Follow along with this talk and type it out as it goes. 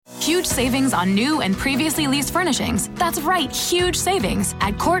huge savings on new and previously leased furnishings. That's right, huge savings.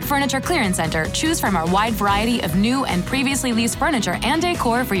 At Court Furniture Clearance Center, choose from our wide variety of new and previously leased furniture and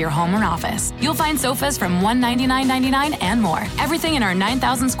decor for your home or office. You'll find sofas from $199.99 and more. Everything in our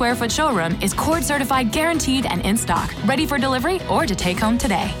 9,000 square foot showroom is Court certified, guaranteed, and in stock, ready for delivery or to take home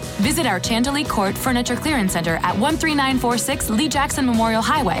today. Visit our Chantilly Court Furniture Clearance Center at 13946 Lee Jackson Memorial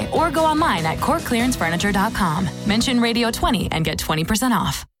Highway or go online at courtclearancefurniture.com. Mention Radio 20 and get 20%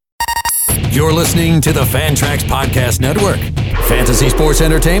 off. You're listening to the Fantrax Podcast Network. Fantasy sports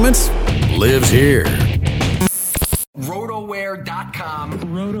entertainment lives here. Rotoware.com.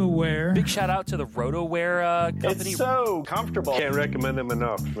 Rotoware. Big shout out to the Rotoware company. It's so comfortable. Can't recommend them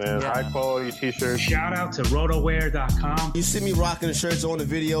enough, man. Yeah. High quality t-shirts. Shout out to Rotoware.com. You see me rocking the shirts on the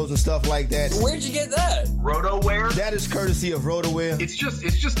videos and stuff like that. Where'd you get that? Rotoware? That is courtesy of Rotoware. It's just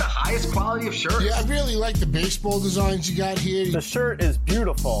the highest quality of shirts. Yeah, I really like the baseball designs you got here. The shirt is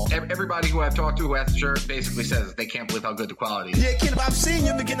beautiful. Everybody who I've talked to who has the shirt basically says they can't believe how good the quality is. Yeah, Ken, I've seen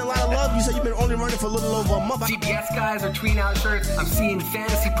you've been getting a lot of love. You said you've been only running for a little over a month. CBS guys are tweeting out shirts. I'm seeing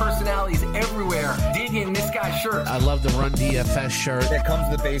fantasy personalities everywhere digging this guy's shirt. I love the Run DFS shirt. It comes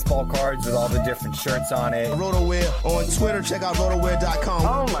with the baseball cards with all the different shirts on it. Rotoware on Twitter. Check out rotoware.com.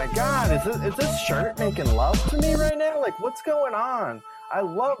 Oh my God, is this shirt making love to me right now? Like, what's going on? I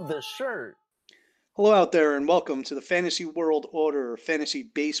love this shirt. Hello out there and welcome to the Fantasy World Order Fantasy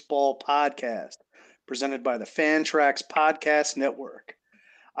Baseball Podcast, presented by the Fantrax Podcast Network.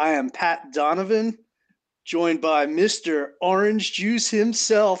 I am Pat Donovan, joined by Mr. Orange Juice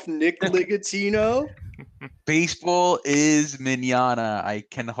himself, Nick Ligatino. Baseball is manana. I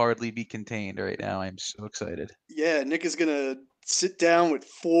can hardly be contained right now. I'm so excited. Yeah, Nick is going to sit down with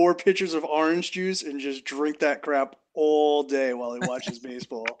 4 pitchers of orange juice and just drink that crap all day while he watches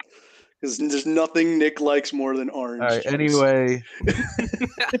baseball. Because there's nothing Nick likes more than orange juice. Anyway.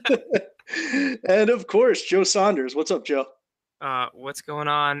 And of course, Joe Saunders. What's up, Joe? What's going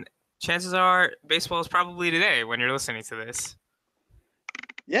on? Chances are baseball is probably today when you're listening to this.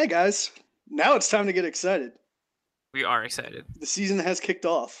 Yeah, guys. Now it's time to get excited. We are excited. The season has kicked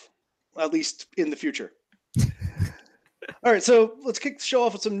off, at least in the future. All right, so let's kick the show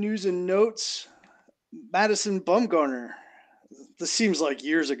off with some news and notes. Madison Bumgarner. This seems like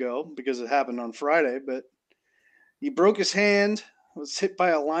years ago because it happened on Friday, but he broke his hand, was hit by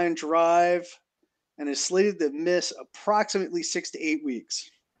a line drive, and is slated to miss approximately 6 to 8 weeks.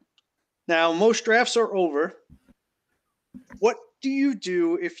 Now, most drafts are over. What do you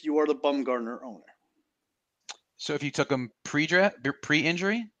do if you are the Bumgarner owner? So if you took him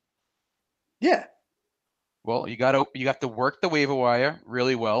pre-injury? Yeah. Well, you have to work the waiver wire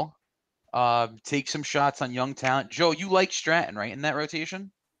really well. Take some shots on young talent. Joe, you like Stratton, right, in that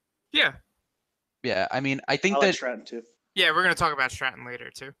rotation? Yeah. Yeah, I mean, I think I like that Stratton too. Yeah, we're gonna talk about Stratton later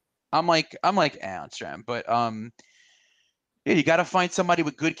too. I'm like on Stratton, but yeah, you got to find somebody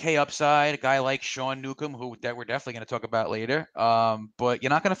with good K upside, a guy like Sean Newcomb, that we're definitely going to talk about later. But you're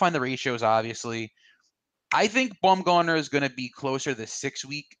not going to find the ratios, obviously. I think Bumgarner is going to be closer to the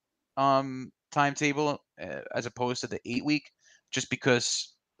 6-week timetable as opposed to the 8-week, just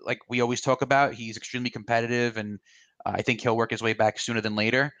because, like we always talk about, he's extremely competitive, and I think he'll work his way back sooner than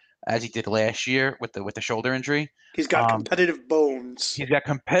later, as he did last year with the shoulder injury. He's got competitive bones. He's got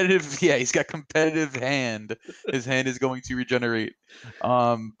competitive hand. His hand is going to regenerate.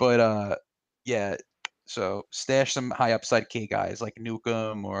 Yeah. So stash some high upside K guys like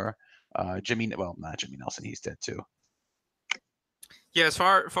Newcomb or not Jimmy Nelson. He's dead too. Yeah, as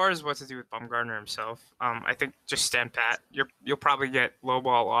far as what to do with Bumgarner himself, I think just stand pat. You'll probably get low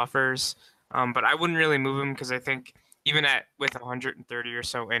ball offers, but I wouldn't really move him because I think even with 130 or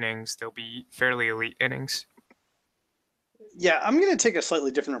so innings, they'll be fairly elite innings. Yeah, I'm going to take a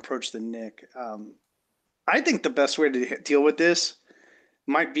slightly different approach than Nick. I think the best way to deal with this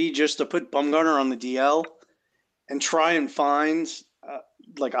might be just to put Bumgarner on the DL and try and find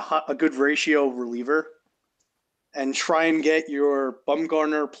like a good ratio reliever and try and get your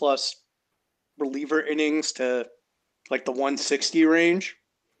Bumgarner plus reliever innings to like the 160 range.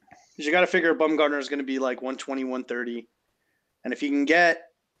 Because you got to figure Bumgarner is going to be like 120, 130. And if you can get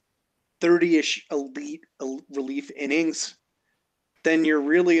 30-ish elite relief innings, then you're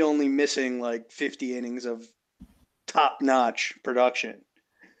really only missing like 50 innings of top-notch production.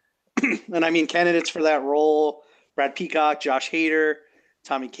 And I mean, candidates for that role, Brad Peacock, Josh Hader,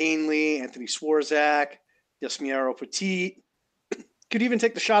 Tommy Kahnle, Anthony Swarzak, Yasmiero Petit. Could even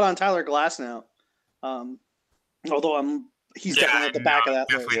take the shot on Tyler Glasnow. Although he's definitely at the back of that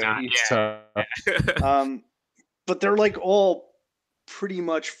list. But they're like all pretty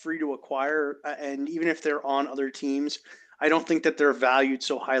much free to acquire. And even if they're on other teams, I don't think that they're valued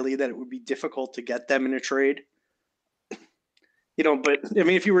so highly that it would be difficult to get them in a trade. But I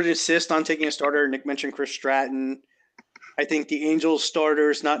mean, if you were to insist on taking a starter, Nick mentioned Chris Stratton. I think the Angels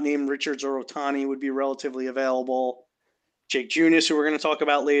starters, not named Richards or Ohtani, would be relatively available. Jake Junis, who we're going to talk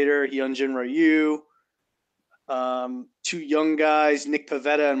about later, Hyunjin Ryu. Two young guys, Nick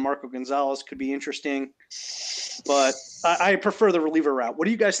Pivetta and Marco Gonzalez, could be interesting. But I prefer the reliever route. What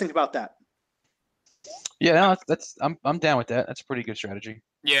do you guys think about that? Yeah, no, I'm down with that. That's a pretty good strategy.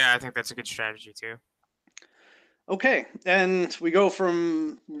 Yeah, I think that's a good strategy too. Okay, and we go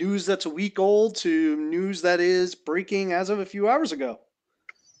from news that's a week old to news that is breaking as of a few hours ago.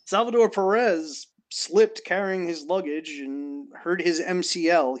 Salvador Perez slipped carrying his luggage and hurt his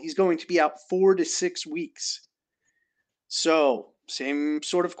MCL. He's going to be out 4 to 6 weeks. So, same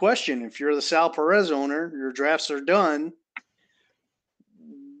sort of question. If you're the Sal Perez owner, your drafts are done.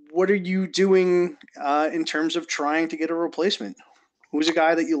 What are you doing in terms of trying to get a replacement? Who's a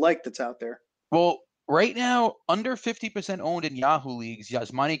guy that you like that's out there? Well, right now, under 50% owned in Yahoo leagues,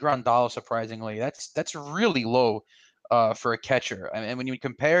 Yasmani Grandal, surprisingly, that's really low for a catcher. I mean, when you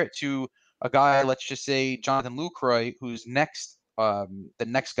compare it to a guy, let's just say Jonathan Lucroy, who's the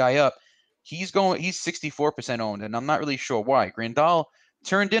next guy up, he's 64% owned, and I'm not really sure why. Grandal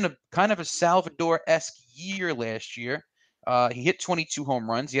turned in a kind of a Salvador-esque year last year. He hit 22 home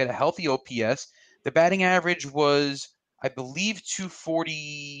runs. He had a healthy OPS. The batting average was, I believe,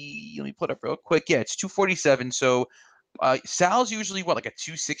 240. Let me put it up real quick. Yeah, it's 247. So Sal's usually like a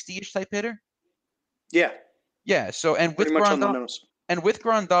 260-ish type hitter. Yeah. Yeah. So and with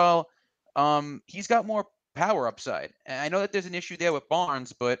Grandal, he's got more power upside. And I know that there's an issue there with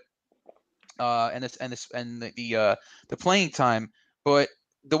Barnes, but the playing time. But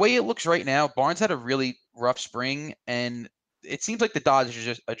the way it looks right now, Barnes had a really rough spring, and it seems like the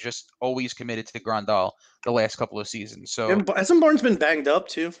Dodgers are just always committed to Grandal the last couple of seasons. So hasn't Barnes been banged up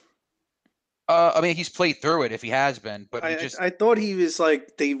too? I mean, he's played through it if he has been, but I thought he was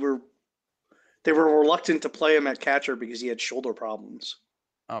like they were reluctant to play him at catcher because he had shoulder problems.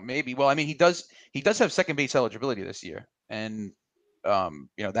 Maybe. Well, I mean, he does have second base eligibility this year, and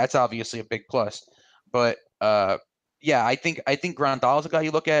that's obviously a big plus. But yeah, I think Grandal is a guy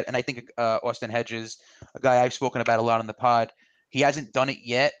you look at, and I think Austin Hedges, a guy I've spoken about a lot on the pod. He hasn't done it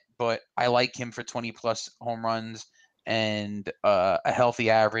yet, but I like him for 20+ home runs and a healthy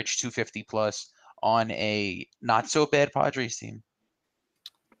average 250+ on a not so bad Padres team.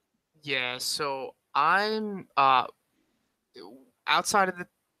 Yeah, so I'm outside of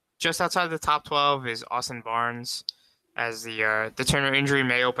the top 12 is Austin Barnes, as the Turner injury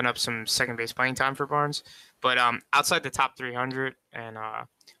may open up some second base playing time for Barnes. But outside the top 300, and I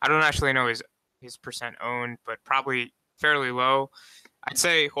don't actually know his percent owned, but probably fairly low. I'd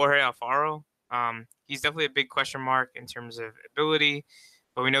say Jorge Alfaro. He's definitely a big question mark in terms of ability,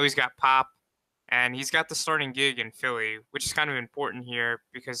 but we know he's got pop, and he's got the starting gig in Philly, which is kind of important here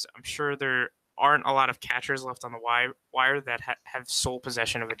because I'm sure there aren't a lot of catchers left on the wire that have sole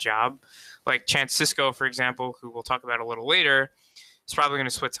possession of a job. Like Chance Sisco, for example, who we'll talk about a little later, is probably going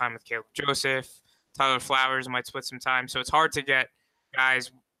to split time with Caleb Joseph. Tyler Flowers might split some time. So it's hard to get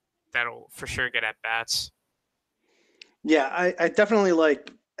guys that'll for sure get at bats. Yeah, I definitely like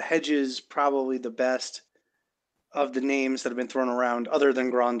Hedges, probably the best of the names that have been thrown around other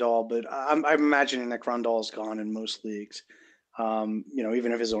than Grandal, but I'm imagining that Grandal is gone in most leagues.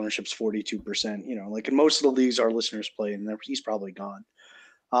 Even if his ownership's 42%, like in most of the leagues our listeners play in, he's probably gone.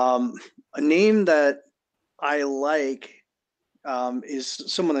 A name that I like is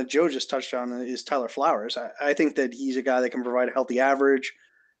someone that Joe just touched on is Tyler Flowers. I think that he's a guy that can provide a healthy average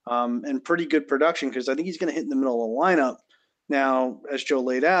and pretty good production because I think he's going to hit in the middle of the lineup. Now, as Joe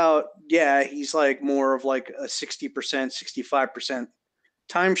laid out, yeah, he's like more of like a 60%, 65%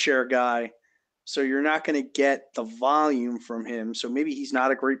 timeshare guy. So you're not going to get the volume from him. So maybe he's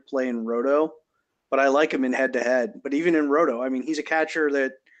not a great play in Roto, but I like him in head-to-head. But even in Roto, I mean, he's a catcher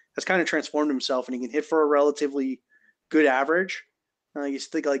that has kind of transformed himself, and he can hit for a relatively good average. You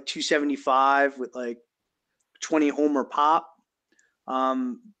think like 275 with like 20 homer pop.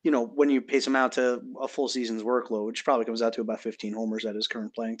 When you pace him out to a full season's workload, which probably comes out to about 15 homers at his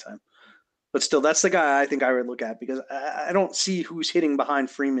current playing time. But still, that's the guy I think I would look at because I don't see who's hitting behind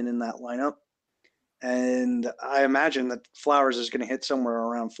Freeman in that lineup. And I imagine that Flowers is going to hit somewhere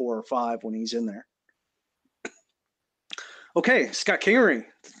around 4 or 5 when he's in there. Okay, Scott Kingery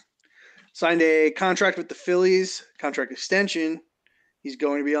signed a contract with the Phillies, contract extension. He's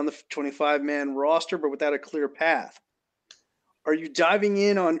going to be on the 25-man roster, but without a clear path. Are you diving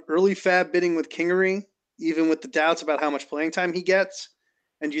in on early fab bidding with Kingery, even with the doubts about how much playing time he gets?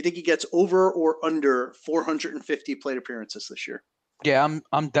 And do you think he gets over or under 450 plate appearances this year? Yeah,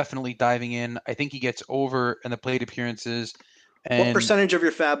 I'm definitely diving in. I think he gets over in the plate appearances. And what percentage of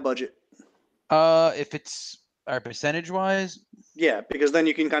your fab budget? If it's percentage wise. Yeah, because then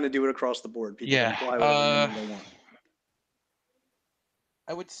you can kind of do it across the board. People can apply whatever number they want.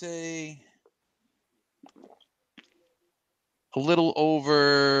 I would say a little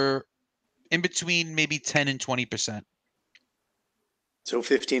over, in between maybe 10 and 20%. So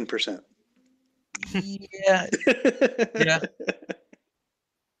 15%. Yeah. Yeah.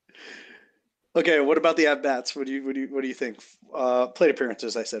 Okay, what about the at bats? What do you think? Plate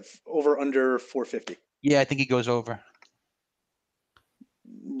appearances, I said over under 450. Yeah, I think he goes over.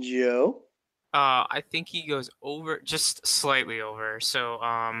 Joe? I think he goes over, just slightly over. So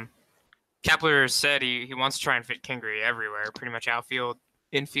Kepler said he wants to try and fit Kingery everywhere, pretty much outfield,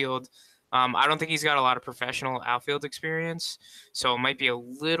 infield. I don't think he's got a lot of professional outfield experience, so it might be a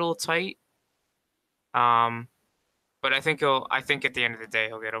little tight. But I think at the end of the day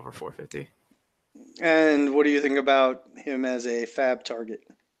he'll get over 450. And what do you think about him as a fab target?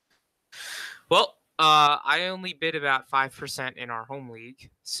 Well, I only bid about 5% in our home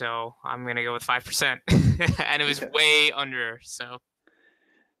league, so I'm gonna go with 5%, and it was way under. So,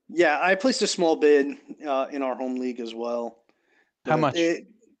 yeah, I placed a small bid in our home league as well. How much?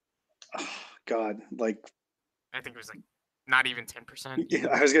 God, like I think it was like not even 10%. Yeah,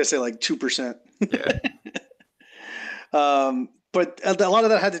 I was gonna say like 2%. Yeah. But a lot of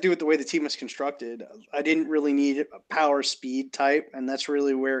that had to do with the way the team is constructed. I didn't really need a power speed type, and that's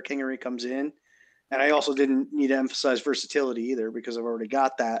really where Kingery comes in. And I also didn't need to emphasize versatility either because I've already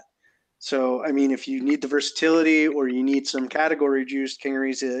got that. So, I mean, if you need the versatility or you need some category juice,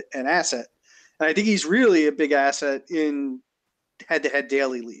 Kingery's an asset. And I think he's really a big asset in head-to-head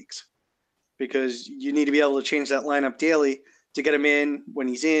daily leagues because you need to be able to change that lineup daily to get him in when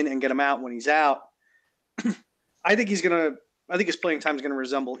he's in and get him out when he's out. I think his playing time is going to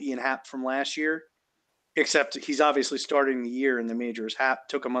resemble Ian Happ from last year, except he's obviously starting the year in the majors. Happ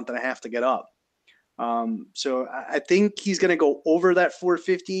took a month and a half to get up. So I think he's going to go over that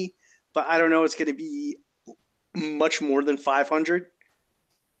 450, but I don't know. It's going to be much more than 500.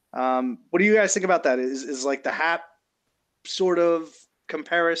 What do you guys think about that? Is like the Happ sort of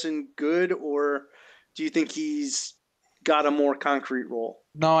comparison good, or do you think he's got a more concrete role?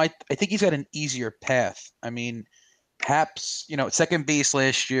 No, I think he's got an easier path. I mean, Happ's, second base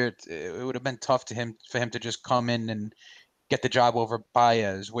last year, it would have been tough for him to just come in and get the job over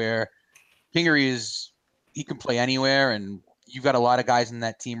Baez, where Kingery he can play anywhere, and you've got a lot of guys in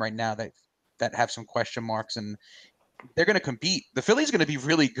that team right now that have some question marks, and they're going to compete. The Phillies are going to be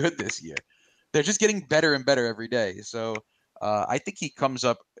really good this year. They're just getting better and better every day. So I think he comes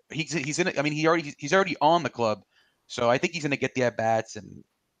up. He's in. I mean, he's already on the club, so I think he's going to get the at bats, and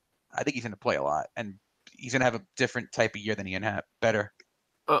I think he's going to play a lot, and he's going to have a different type of year than Ian Happ. Better.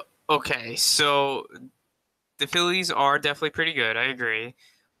 Okay, so the Phillies are definitely pretty good. I agree.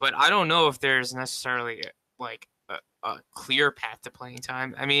 But I don't know if there's necessarily like a clear path to playing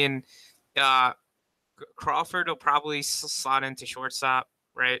time. I mean, Crawford will probably slot into shortstop,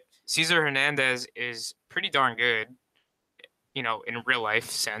 right? Cesar Hernandez is pretty darn good, in real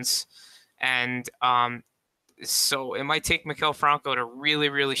life sense. And so it might take Maikel Franco to really,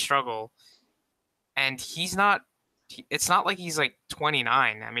 really struggle. And it's not like he's like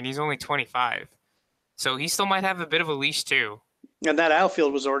 29. I mean, he's only 25. So he still might have a bit of a leash too. And that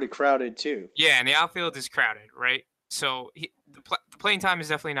outfield was already crowded too. Yeah, and the outfield is crowded, right? So the playing time is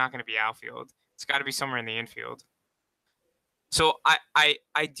definitely not going to be outfield. It's got to be somewhere in the infield. So I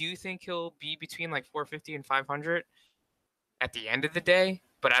do think he'll be between like 450 and 500 at the end of the day,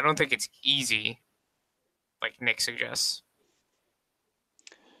 but I don't think it's easy, like Nick suggests.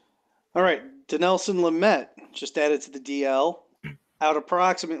 All right, Dinelson Lamet just added to the DL, out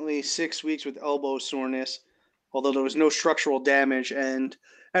approximately 6 weeks with elbow soreness, although there was no structural damage. And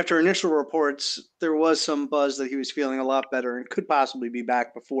after initial reports, there was some buzz that he was feeling a lot better and could possibly be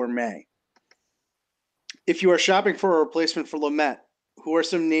back before May. If you are shopping for a replacement for Lamet, who are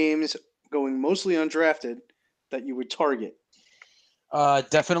some names going mostly undrafted that you would target?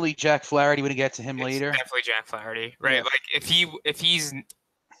 Definitely Jack Flaherty. We're going to get to him later. Definitely Jack Flaherty, right? Yeah. Like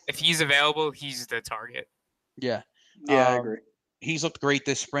if he's available, he's the target. Yeah. Yeah, I agree. He's looked great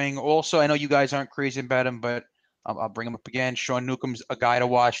this spring. Also, I know you guys aren't crazy about him, but I'll bring him up again. Sean Newcomb's a guy to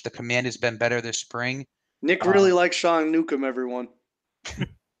watch. The command has been better this spring. Nick really likes Sean Newcomb, everyone.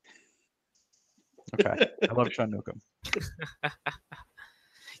 Okay. I love Sean Newcomb.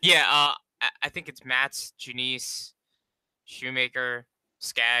 Yeah, I think it's Matz, Janice, Shoemaker,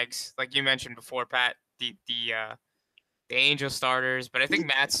 Skaggs. Like you mentioned before, Pat, the the Angel starters, but I think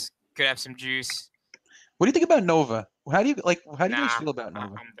Matt's could have some juice. What do you think about Nova? How do you guys feel about I'm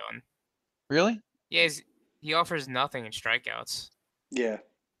Nova? done. Really? Yeah, he offers nothing in strikeouts. Yeah.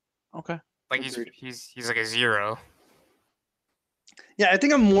 Okay. Like he's like a 0. Yeah, I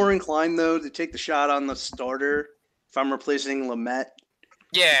think I'm more inclined though to take the shot on the starter if I'm replacing Lamet.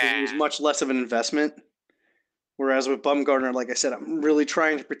 Yeah. It was much less of an investment. Whereas with Bumgarner, like I said, I'm really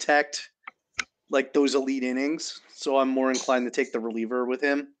trying to protect like those elite innings. So I'm more inclined to take the reliever with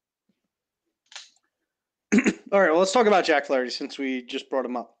him. All right, well, let's talk about Jack Flaherty since we just brought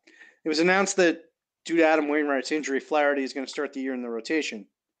him up. It was announced that due to Adam Wainwright's injury, Flaherty is going to start the year in the rotation.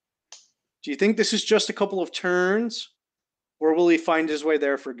 Do you think this is just a couple of turns, or will he find his way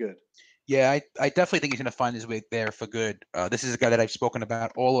there for good? Yeah, I definitely think he's going to find his way there for good. This is a guy that I've spoken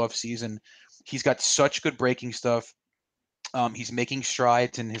about all off season. He's got such good breaking stuff. He's making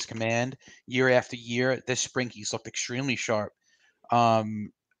strides in his command year after year. This spring, he's looked extremely sharp.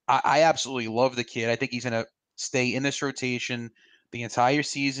 I absolutely love the kid. I think he's going to stay in this rotation the entire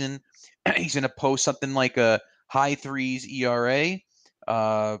season. He's going to post something like a high 3s ERA,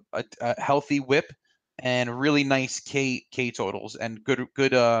 a healthy WHIP, and really nice K totals and good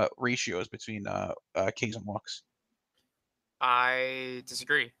ratios between Ks and walks. I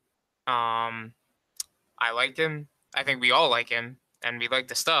disagree. I like him. I think we all like him, and we like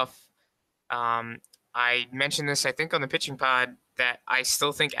the stuff. I mentioned this, I think, on the pitching pod that I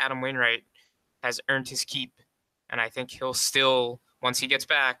still think Adam Wainwright has earned his keep, and I think he'll still, once he gets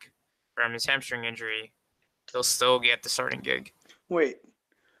back from his hamstring injury, he'll still get the starting gig. Wait,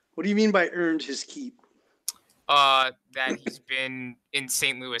 what do you mean by earned his keep? That he's been in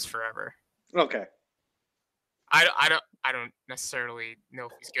St. Louis forever. Okay. I don't necessarily know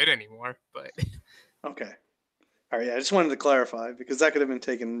if he's good anymore, but okay. All right, yeah, I just wanted to clarify because that could have been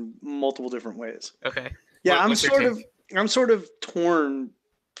taken multiple different ways. Okay. Yeah, I'm sort of torn.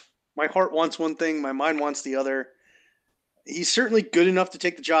 My heart wants one thing, my mind wants the other. He's certainly good enough to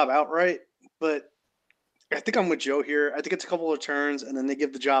take the job outright, but I think I'm with Joe here. I think it's a couple of turns, and then they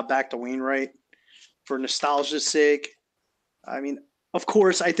give the job back to Wainwright for nostalgia's sake. I mean, of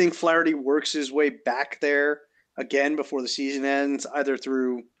course, I think Flaherty works his way back there again before the season ends, either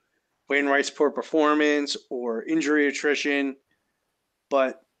through Wainwright's poor performance or injury attrition.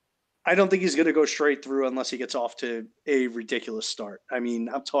 But I don't think he's going to go straight through unless he gets off to a ridiculous start. I mean,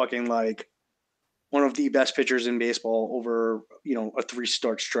 I'm talking like one of the best pitchers in baseball over, a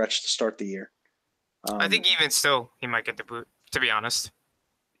 3-start stretch to start the year. I think even still, he might get the boot, to be honest.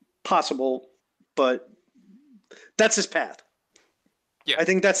 Possible, but that's his path. Yeah. I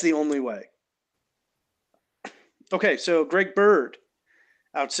think that's the only way. Okay, so Greg Bird,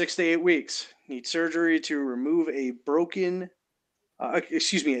 out 6 to 8 weeks, needs surgery to remove a bone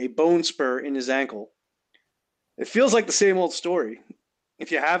spur in his ankle. It feels like the same old story.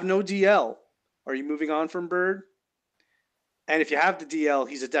 If you have no DL, are you moving on from Bird? And if you have the DL,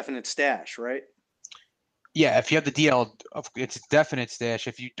 he's a definite stash, right? Yeah, if you have the DL, it's a definite stash.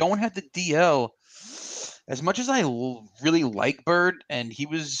 If you don't have the DL, as much as I really like Bird, and he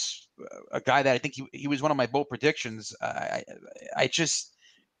was a guy that I think he was one of my bold predictions,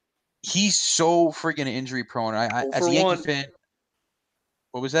 he's so friggin' injury prone. As a Yankee fan,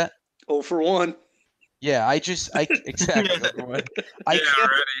 what was that? 0 for 1. Yeah, exactly.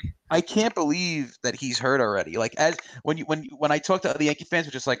 I can't believe that he's hurt already. Like when I talk to other Yankee fans,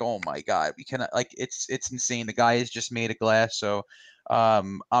 we're just like, oh my god, we cannot. Like it's insane. The guy is just made of glass. So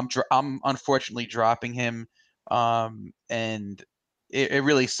I'm unfortunately dropping him, and it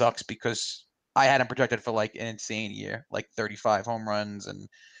really sucks because I had him projected for like an insane year, like 35 home runs and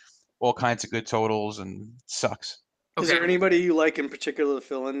all kinds of good totals, and it sucks. Okay. Is there anybody you like in particular to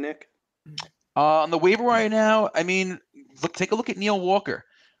fill in, Nick? On the waiver right now, I mean, take a look at Neil Walker.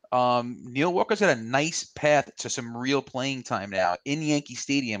 Neil Walker's got a nice path to some real playing time now in Yankee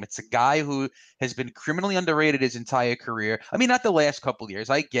Stadium. It's a guy who has been criminally underrated his entire career. I mean, not the last couple of years.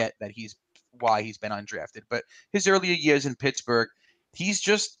 I get that why he's been undrafted, but his earlier years in Pittsburgh, he's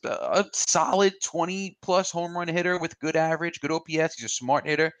just a solid 20-plus home run hitter with good average, good OPS. He's a smart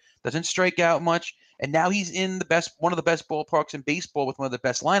hitter, doesn't strike out much, and now he's in one of the best ballparks in baseball with one of the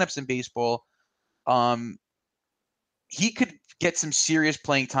best lineups in baseball. He could get some serious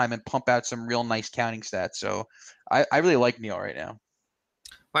playing time and pump out some real nice counting stats. So I really like Neil right now.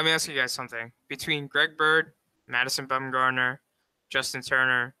 Let me ask you guys something. Between Greg Bird, Madison Bumgarner, Justin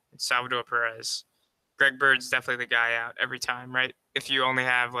Turner, and Salvador Perez, Greg Bird's definitely the guy out every time, right? If you only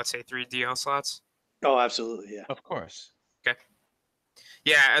have, let's say, 3 DL slots. Oh, absolutely, yeah. Of course. Okay.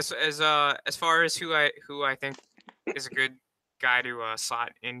 Yeah, as far as who I think is a good guy to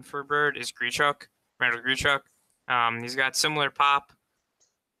slot in for Bird is Grichuk, Randall Grichuk. He's got similar pop,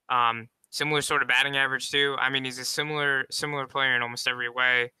 similar sort of batting average too. I mean, he's a similar player in almost every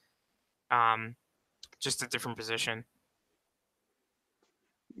way, just a different position.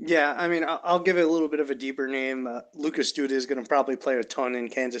 Yeah, I mean, I'll give it a little bit of a deeper name. Lucas Duda is going to probably play a ton in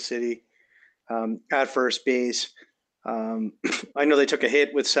Kansas City at first base. I know they took a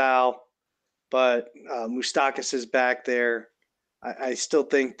hit with Sal, but Moustakas is back there. I still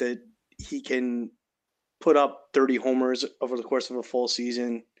think that he can put up 30 homers over the course of a full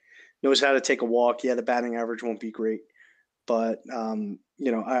season, knows how to take a walk. Yeah, the batting average won't be great, but,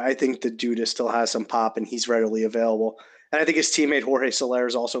 I think that Duda still has some pop and he's readily available. And I think his teammate Jorge Soler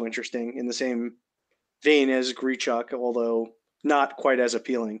is also interesting in the same vein as Grichuk, although not quite as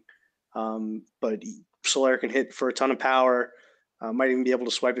appealing. But Soler can hit for a ton of power, might even be able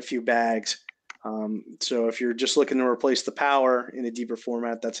to swipe a few bags. So if you're just looking to replace the power in a deeper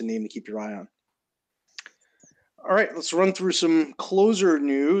format, that's a name to keep your eye on. All right, let's run through some closer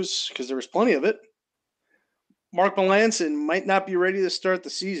news because there was plenty of it. Mark Melancon might not be ready to start the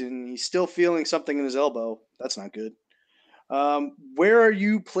season. He's still feeling something in his elbow. That's not good. Where are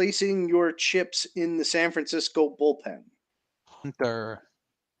you placing your chips in the San Francisco bullpen? Hunter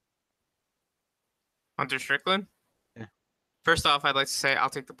Strickland? Yeah. First off, I'd like to say I'll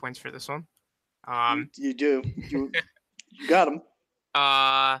take the points for this one. You do. You got him.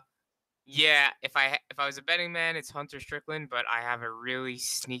 Yeah, if I was a betting man, it's Hunter Strickland, but I have a really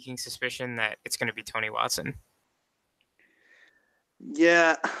sneaking suspicion that it's going to be Tony Watson.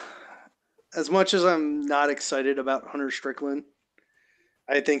 Yeah. As much as I'm not excited about Hunter Strickland,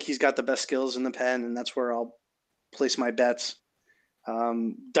 I think he's got the best skills in the pen, and that's where I'll place my bets.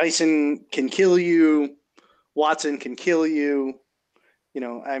 Dyson can kill you. Watson can kill you.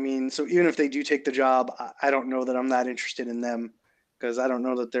 So even if they do take the job, I don't know that I'm that interested in them because I don't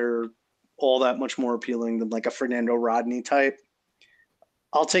know that they're all that much more appealing than like a Fernando Rodney type.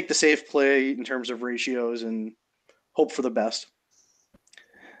 I'll take the safe play in terms of ratios and hope for the best.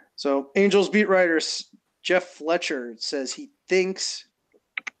 So Angels beat writer Jeff Fletcher says he thinks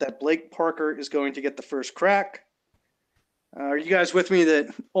that Blake Parker is going to get the first crack. Are you guys with me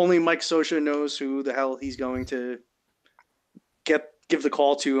that only Mike Scioscia knows who the hell he's going to give the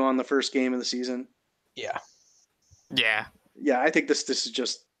call to on the first game of the season? Yeah. Yeah. Yeah, I think this is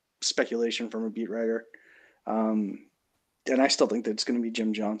just speculation from a beat writer. And I still think that it's going to be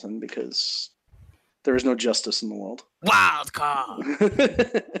Jim Johnson because there is no justice in the world. Wild card.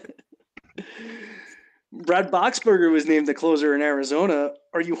 Brad Boxberger was named the closer in Arizona.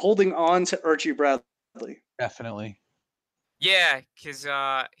 Are you holding on to Archie Bradley? Definitely. Yeah, because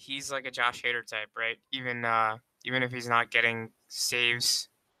he's like a Josh Hader type, right? Even if he's not getting saves,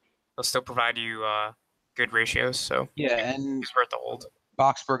 he'll still provide you good ratios. So yeah, and he's worth the hold.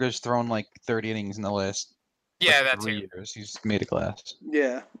 Boxberger's thrown like 30 innings in the last 3 years. He's made a class.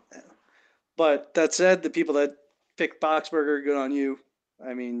 Yeah. But that said, the people that picked Boxberger, good on you.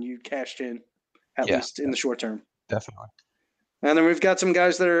 I mean, you cashed in, at least in the short term. Definitely. And then we've got some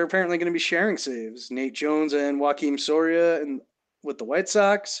guys that are apparently going to be sharing saves. Nate Jones and Joaquim Soria with the White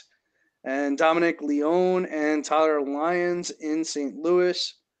Sox. And Dominic Leone and Tyler Lyons in St.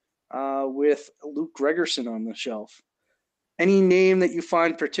 Louis with Luke Gregerson on the shelf. Any name that you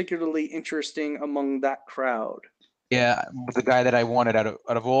find particularly interesting among that crowd? Yeah, the guy that I wanted out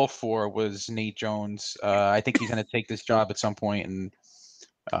of all four was Nate Jones. I think he's going to take this job at some point and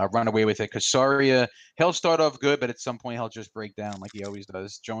run away with it. Because Soria, he'll start off good, but at some point he'll just break down like he always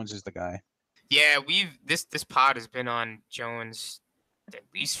does. Jones is the guy. Yeah, this pod has been on Jones at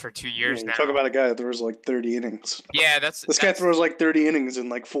least for 2 years now. Talk about a guy that throws like 30 innings. Yeah, this guy throws like 30 innings in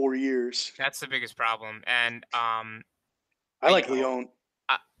like 4 years. That's the biggest problem. And I like Leone.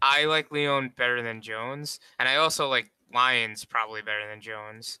 I like Leone better than Jones, and I also like Lyons probably better than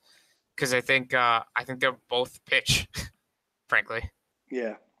Jones because I think they're both pitch, frankly.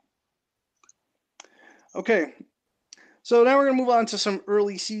 Yeah. Okay. So now we're going to move on to some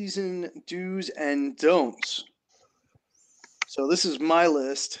early season do's and don'ts. So this is my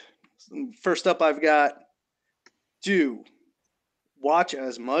list. First up, I've got do. Watch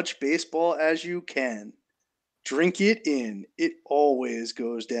as much baseball as you can. Drink it in. It always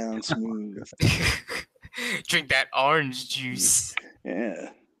goes down smooth. Drink that orange juice. Yeah.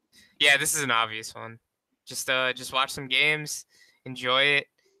 Yeah, this is an obvious one. Just watch some games, enjoy it.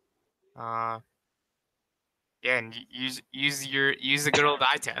 And use the good old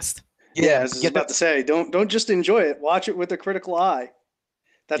eye test. Yeah, I was about to say, don't just enjoy it. Watch it with a critical eye.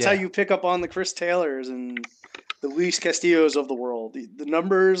 That's how you pick up on the Chris Taylors and the Luis Castillos of the world. The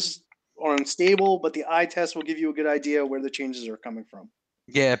numbers are unstable, but the eye test will give you a good idea where the changes are coming from.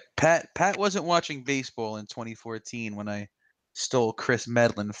 Yeah, Pat wasn't watching baseball in 2014 when I stole Chris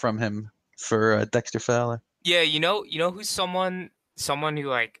Medlin from him for Dexter Fowler. Yeah, who's someone who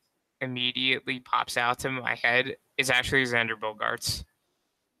like immediately pops out to my head is actually Xander Bogaerts.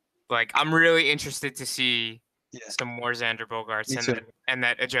 Like, I'm really interested to see some more Xander Bogaerts and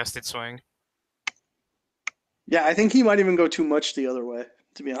that adjusted swing. Yeah, I think he might even go too much the other way,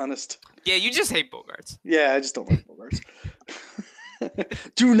 to be honest. Yeah, you just hate Bogaerts. Yeah, I just don't like Bogaerts.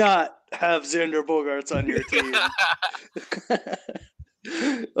 Do not have Xander Bogaerts on your team.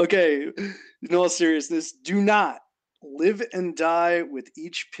 Okay, in all seriousness, do not live and die with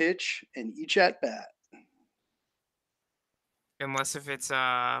each pitch and each at bat. Unless if it's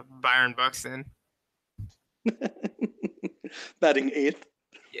Byron Buxton. Batting 8th.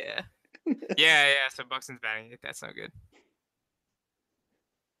 Yeah. Yeah. So Buxton's batting 8th. That's not good.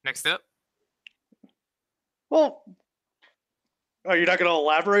 Next up. Well, you're not going to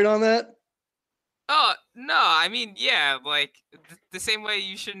elaborate on that? Oh, no. I mean, yeah, like the same way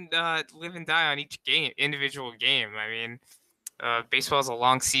you shouldn't live and die on each individual game. I mean, baseball is a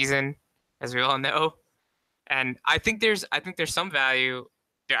long season, as we all know. And I think there's some value.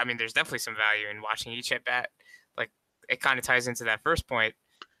 I mean, there's definitely some value in watching each at bat. Like, it kind of ties into that first point.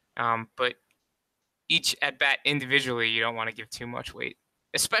 But each at bat individually, you don't want to give too much weight,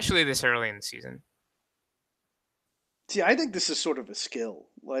 especially this early in the season. See, I think this is sort of a skill.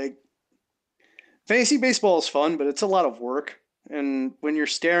 Like, fantasy baseball is fun, but it's a lot of work. And when you're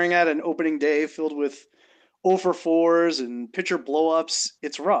staring at an opening day filled with 0 for 4s and pitcher blow-ups,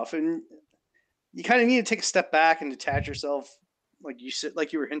 it's rough. And you kind of need to take a step back and detach yourself, like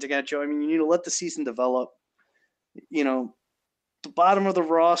you were hinting at, Joe. I mean, you need to let the season develop. You know, the bottom of the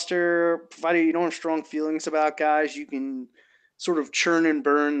roster, provided you don't have strong feelings about guys, you can sort of churn and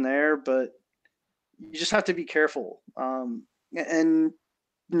burn there, but you just have to be careful and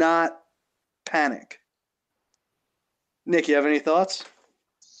not panic. Nick, you have any thoughts?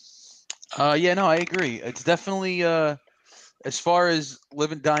 Yeah, no, I agree. It's definitely as far as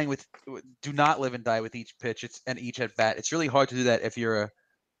do not live and die with each pitch and each at bat. It's really hard to do that if you're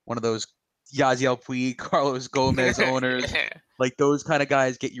one of those Yasiel Puig, Carlos Gomez owners. Yeah. Like, those kind of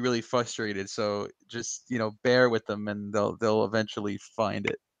guys get you really frustrated. So just, bear with them and they'll eventually find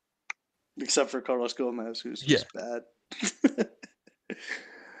it. Except for Carlos Gomez, who's just bad.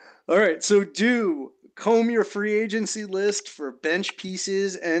 All right, so comb your free agency list for bench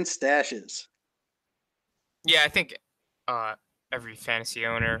pieces and stashes. Yeah, I think every fantasy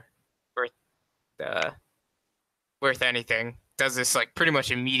owner worth anything does this like pretty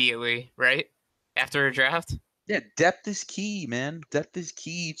much immediately, right? After a draft. Yeah, depth is key, man. Depth is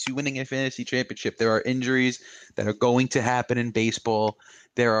key to winning a fantasy championship. There are injuries that are going to happen in baseball.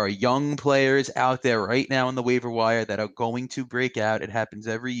 There are young players out there right now on the waiver wire that are going to break out. It happens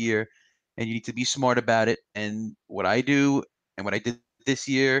every year, and you need to be smart about it. And what I do, and what I did this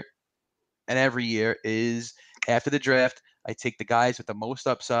year and every year, is after the draft, I take the guys with the most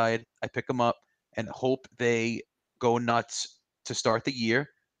upside, I pick them up, and hope they go nuts to start the year.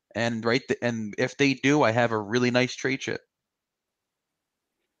 And and if they do, I have a really nice trade chip.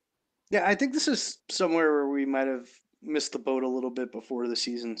 Yeah, I think this is somewhere where we might have missed the boat a little bit before the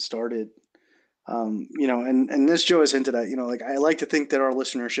season started. And this Joe has hinted at, like, I like to think that our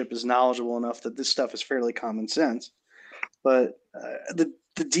listenership is knowledgeable enough that this stuff is fairly common sense. But the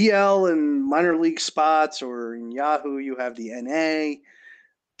DL and minor league spots, or in Yahoo, you have the NA.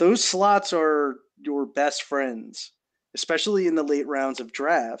 Those slots are your best friends, especially in the late rounds of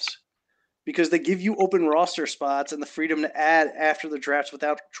drafts, because they give you open roster spots and the freedom to add after the drafts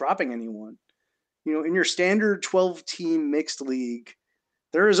without dropping anyone. In your standard 12-team mixed league,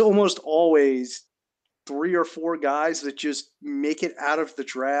 there is almost always 3 or 4 guys that just make it out of the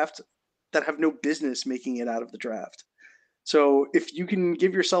draft that have no business making it out of the draft. So if you can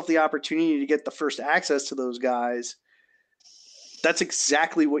give yourself the opportunity to get the first access to those guys, that's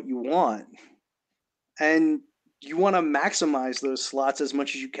exactly what you want. And you want to maximize those slots as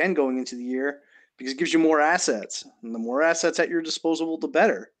much as you can going into the year, because it gives you more assets. And the more assets at your disposal, the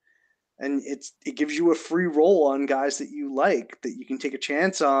better. And it gives you a free roll on guys that you like, that you can take a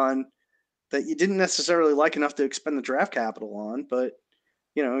chance on, that you didn't necessarily like enough to expend the draft capital on. But,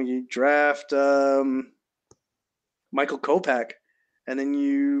 you draft Michael Kopech, and then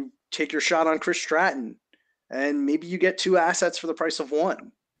you take your shot on Chris Stratton, and maybe you get 2 assets for the price of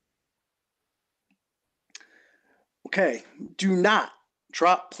 1. Okay, do not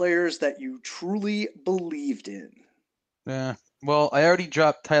drop players that you truly believed in. Yeah. Well, I already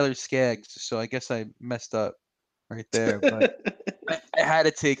dropped Tyler Skaggs, so I guess I messed up right there. But I had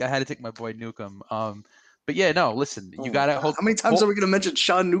to take my boy Newcomb. But yeah, no, listen, you gotta hold. How many times are we gonna mention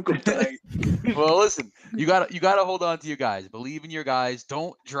Sean Newcomb tonight? Well, listen, you gotta hold on to your guys. Believe in your guys.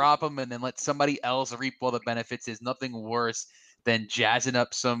 Don't drop them and then let somebody else reap all the benefits. There's nothing worse than jazzing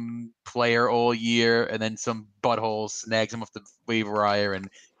up some player all year and then some butthole snags him off the waiver wire and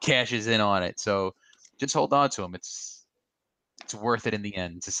cashes in on it. So just hold on to him. It's worth it in the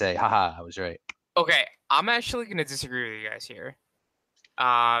end to say, haha, I was right. Okay, I'm actually going to disagree with you guys here.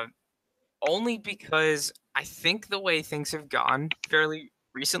 Only because I think the way things have gone fairly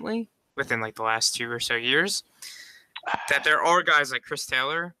recently, within like the last 2 or so years, that there are guys like Chris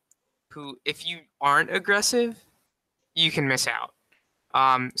Taylor who, if you aren't aggressive, you can miss out.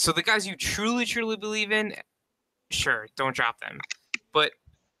 So the guys you truly, truly believe in, sure, don't drop them. But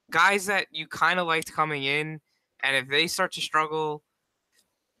guys that you kind of liked coming in, and if they start to struggle,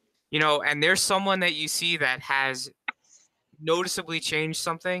 and there's someone that you see that has noticeably changed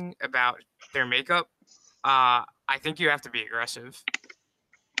something about their makeup, I think you have to be aggressive.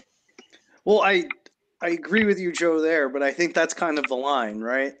 Well, I agree with you, Joe, there, but I think that's kind of the line,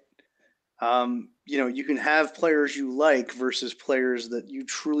 right? You can have players you like versus players that you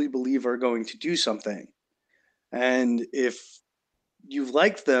truly believe are going to do something. And if you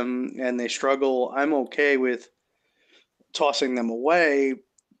like them and they struggle, I'm okay with tossing them away,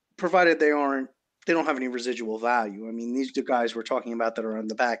 provided they don't have any residual value. I mean, these are the guys we're talking about that are on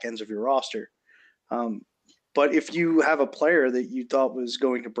the back ends of your roster. But if you have a player that you thought was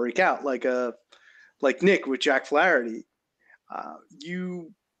going to break out, like Nick with Jack Flaherty,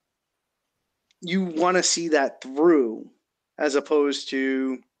 you want to see that through, as opposed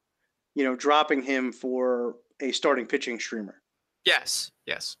to, dropping him for a starting pitching streamer. Yes.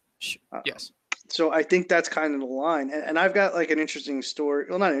 So I think that's kind of the line. And I've got like an interesting story.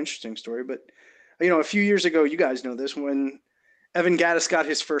 Well, not an interesting story, but, a few years ago, you guys know this, when Evan Gattis got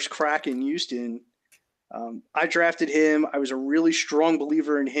his first crack in Houston, I drafted him. I was a really strong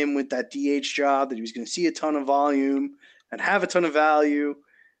believer in him with that DH job, that he was going to see a ton of volume and have a ton of value.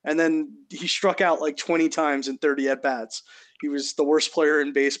 And then he struck out like 20 times in 30 at-bats. He was the worst player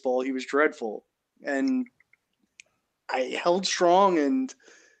in baseball. He was dreadful. And I held strong, and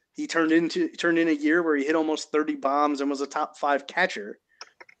he turned in a year where he hit almost 30 bombs and was a top 5 catcher.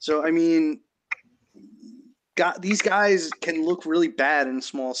 So, I mean, these guys can look really bad in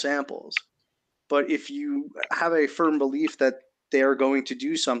small samples. But if you have a firm belief that they are going to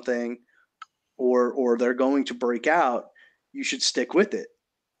do something or they're going to break out, you should stick with it.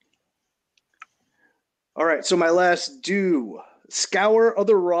 All right, so my last scour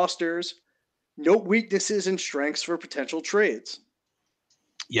other rosters, note weaknesses and strengths for potential trades.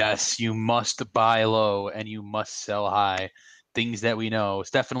 Yes, you must buy low and you must sell high. Things that we know. It's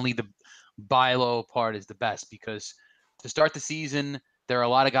definitely the buy low part is the best, because to start the season, there are a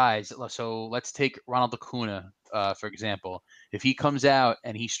lot of guys. So let's take Ronald Acuna, for example. If he comes out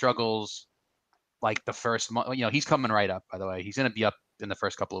and he struggles like the first month, he's coming right up, by the way. He's going to be up in the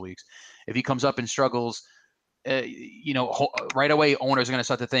first couple of weeks. If he comes up and struggles, right away, owners are going to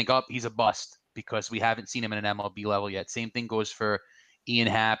start to think, he's a bust, because we haven't seen him in an MLB level yet. Same thing goes for Ian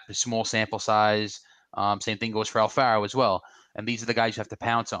Happ, small sample size. Same thing goes for Alfaro as well. And these are the guys you have to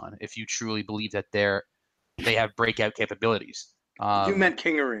pounce on if you truly believe that they have breakout capabilities. You meant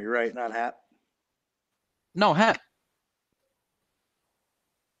Kingery, right? Not Happ? No, Happ.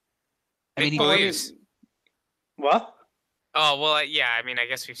 I mean, what? Oh, well, yeah. I mean, I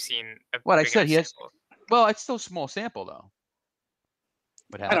guess we've seen what I said. He has. Well, it's still a small sample, though.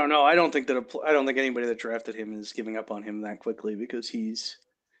 But I don't know. I don't think anybody that drafted him is giving up on him that quickly, because he's.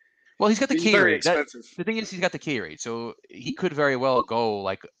 Well, he's got the K very rate. expensive. The thing is, he's got the K rate, so he could very well go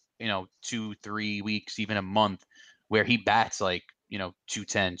like 2-3 weeks, even a month, where he bats like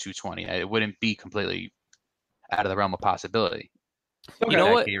 210, 220. It wouldn't be completely out of the realm of possibility. Okay. You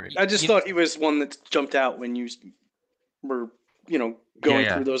know what? I just thought he was one that jumped out when you were going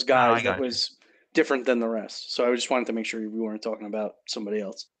through those guys that was different than the rest. So I just wanted to make sure we weren't talking about somebody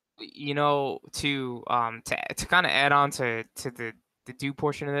else. To kind of add on to the do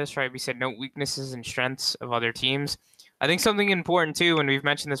portion of this, right? We said note weaknesses and strengths of other teams. I think something important too, and we've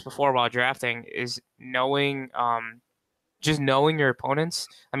mentioned this before while drafting, is knowing your opponents.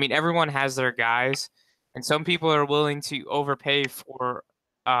 I mean, everyone has their guys, and some people are willing to overpay for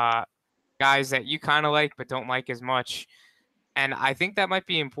guys that you kind of like but don't like as much. And I think that might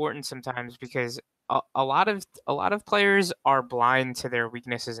be important sometimes, because a lot of players are blind to their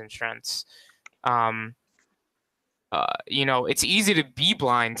weaknesses and strengths. It's easy to be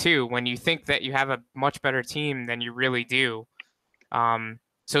blind too when you think that you have a much better team than you really do.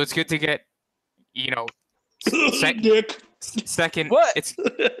 So it's good to get, second. What?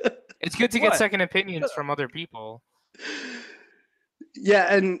 It's good to What? get second opinions from other people.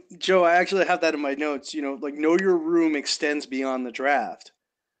 Yeah, and Joe, I actually have that in my notes. Like know your room extends beyond the draft.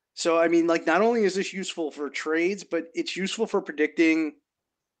 So I mean, like not only is this useful for trades, but it's useful for predicting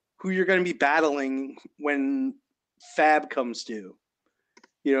who you're going to be battling when Fab comes due.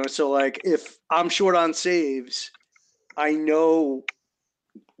 So like if I'm short on saves, I know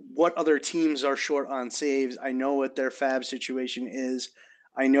what other teams are short on saves. I know what their Fab situation is.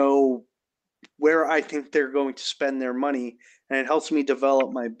 I know where I think they're going to spend their money, and it helps me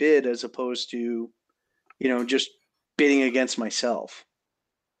develop my bid as opposed to, just bidding against myself.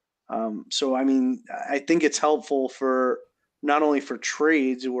 So, I mean, I think it's helpful for not only for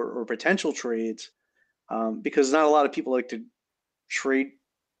trades or potential trades, because not a lot of people like to trade,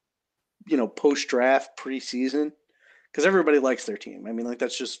 post-draft, preseason, because everybody likes their team. I mean, like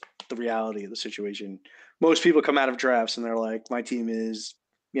that's just the reality of the situation. Most people come out of drafts and they're like, my team is,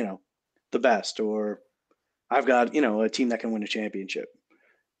 the best, or I've got, a team that can win a championship.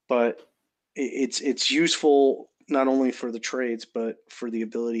 But it's useful not only for the trades, but for the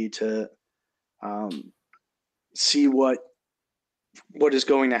ability to see what is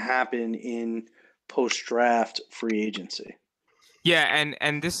going to happen in post-draft free agency. Yeah,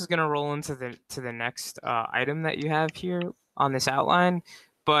 and this is going to roll into the next item that you have here on this outline.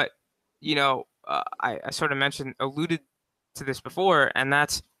 But, I sort of alluded to this before, and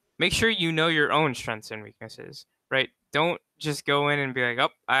that's make sure you know your own strengths and weaknesses, right? Don't just go in and be like, oh,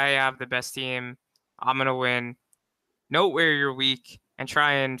 I have the best team, I'm going to win. Note where you're weak and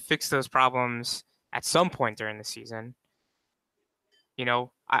try and fix those problems at some point during the season.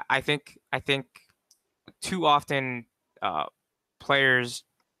 I think too often players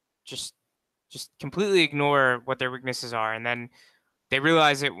just completely ignore what their weaknesses are, and then they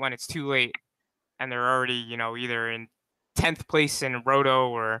realize it when it's too late and they're already, either in 10th place in Roto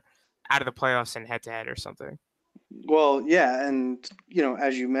or out of the playoffs in head-to-head or something. Well, yeah, and,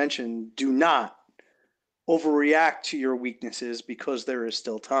 as you mentioned, do not overreact to your weaknesses because there is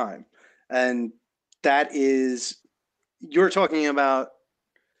still time. And that is, you're talking about,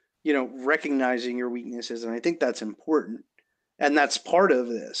 recognizing your weaknesses, and I think that's important. And that's part of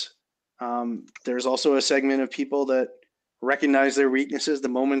this. There's also a segment of people that recognize their weaknesses the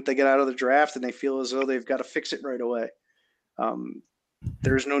moment they get out of the draft and they feel as though they've got to fix it right away.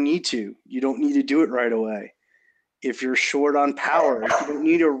 There's no need to. You don't need to do it right away. If you're short on power, you don't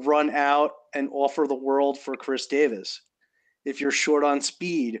need to run out and offer the world for Chris Davis. If you're short on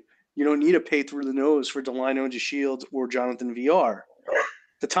speed, you don't need to pay through the nose for Delino DeShields or Jonathan VR.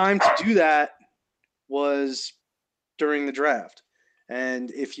 The time to do that was during the draft.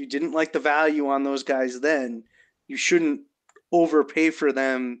 And if you didn't like the value on those guys then, you shouldn't overpay for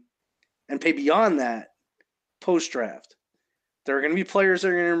them and pay beyond that post-draft. There are going to be players that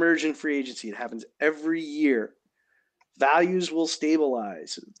are going to emerge in free agency. It happens every year. Values will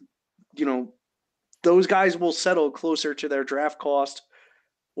stabilize. Those guys will settle closer to their draft cost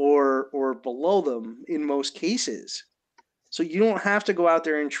or below them in most cases. So you don't have to go out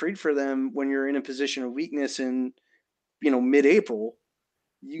there and trade for them when you're in a position of weakness in, mid-April.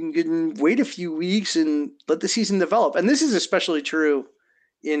 You can wait a few weeks and let the season develop. And this is especially true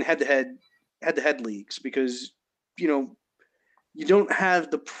in head-to-head leagues because, you don't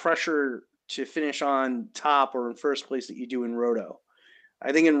have the pressure to finish on top or in first place that you do in Roto.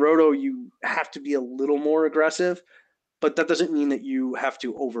 I think in Roto you have to be a little more aggressive, but that doesn't mean that you have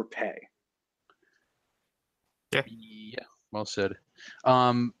to overpay. Yeah, well said.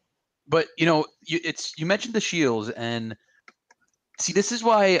 But you mentioned the Shields, and see, this is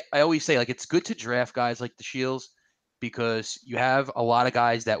why I always say it's good to draft guys like the Shields because you have a lot of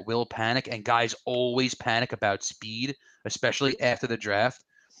guys that will panic, and guys always panic about speed, especially after the draft.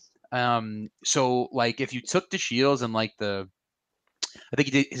 So if you took the Shields and I think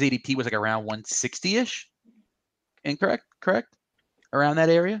his ADP was around 160-ish. Incorrect? Correct? Around that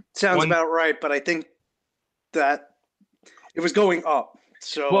area? Sounds about right, but I think that it was going up.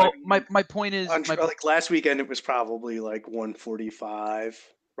 So my point is, last weekend it was probably 145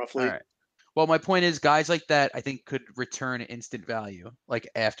 roughly. All right. Well, my point is, guys like that I think could return instant value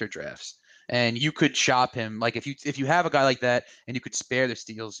after drafts, and you could shop him. If you have a guy like that and you could spare the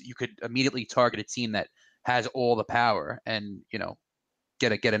steals, you could immediately target a team that has all the power and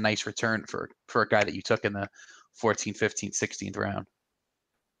get a nice return for a guy that you took in the 14th, 15th, 16th round.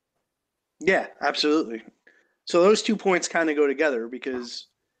 Yeah, absolutely. So those 2 points kind of go together because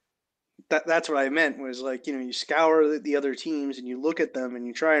that's what I meant was you scour the other teams and you look at them and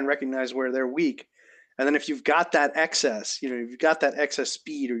you try and recognize where they're weak. And then if you've got that excess, you've got that excess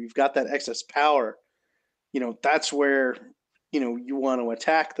speed or you've got that excess power, that's where you want to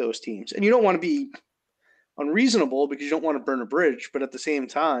attack those teams. And you don't want to be unreasonable because you don't want to burn a bridge. But at the same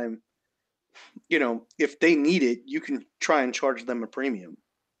time, if they need it, you can try and charge them a premium.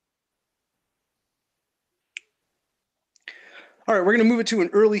 All right, we're going to move it to an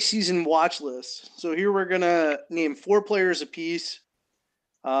early season watch list. So here we're going to name 4 players apiece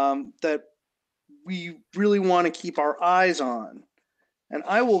that we really want to keep our eyes on. And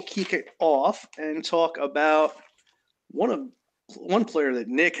I will kick it off and talk about one player that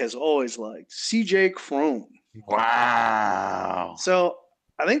Nick has always liked, CJ Cron. Wow. So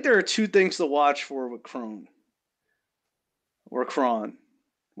I think there are 2 things to watch for with Cron. Or Cron.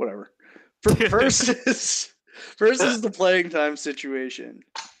 Whatever. First is the playing time situation.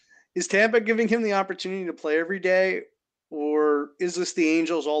 Is Tampa giving him the opportunity to play every day? Or is this the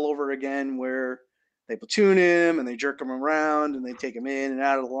Angels all over again where they platoon him and they jerk him around and they take him in and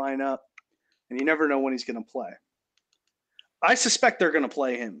out of the lineup and you never know when he's going to play? I suspect they're going to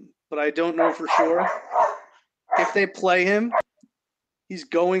play him, but I don't know for sure. If they play him, he's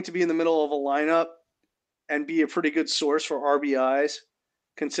going to be in the middle of a lineup and be a pretty good source for RBIs,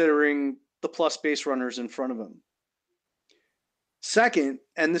 considering the plus base runners in front of him. Second,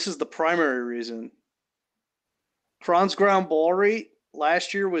 and this is the primary reason, Cron's ground ball rate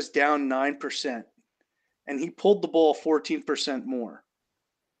last year was down 9%, and he pulled the ball 14% more.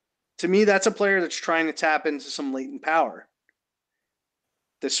 To me, that's a player that's trying to tap into some latent power.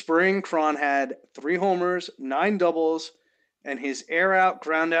 This spring, Cron had 3 homers, 9 doubles, and his air out,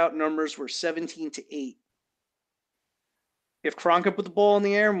 ground out numbers were 17-8. If Cron could put the ball in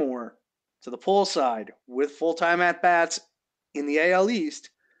the air more to the pull side with full-time at-bats in the AL East,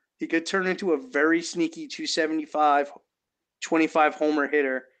 he could turn into a very sneaky 275, 25 homer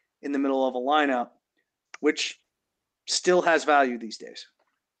hitter in the middle of a lineup, which still has value these days.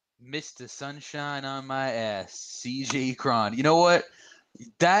 Mr. Sunshine on my ass, CJ Cron. You know what?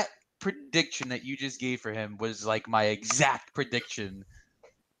 That prediction that you just gave for him was like my exact prediction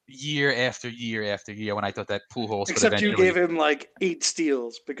year after year after year when I thought that Pujols would Except you gave him like 8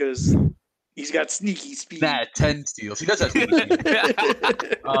 steals because he's got sneaky speed. Nah, 10 steals. He does have sneaky speed.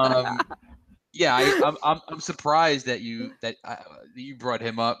 I'm surprised that you brought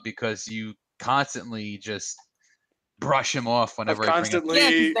him up because you constantly just brush him off whenever I bring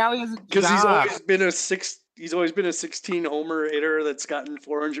him. Because he's always been a 16 homer hitter that's gotten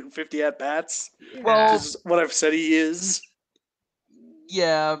 450 at bats. Well, is what I've said he is.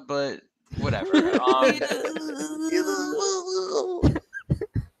 Yeah, but whatever.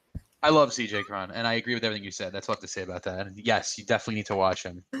 I love CJ Cron, and I agree with everything you said. That's all I have to say about that. And yes, you definitely need to watch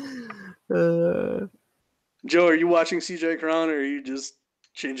him. Joe, are you watching CJ Cron, or are you just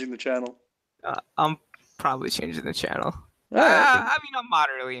changing the channel? I'm probably changing the channel. Right. I'm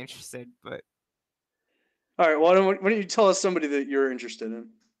moderately interested, but... All right, why don't you tell us somebody that you're interested in?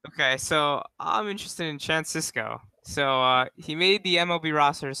 Okay, so I'm interested in Chance Sisco. So he made the MLB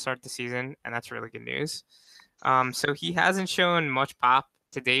roster to start the season, and that's really good news. So he hasn't shown much pop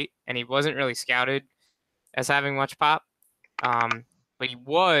to date, and he wasn't really scouted as having much pop. But he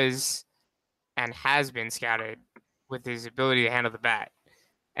was and has been scouted with his ability to handle the bat.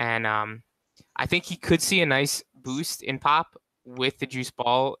 And I think he could see a nice boost in pop with the juice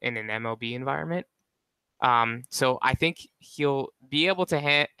ball in an MLB environment. So I think he'll be able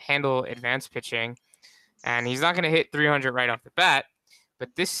to handle advanced pitching, and he's not going to hit 300 right off the bat.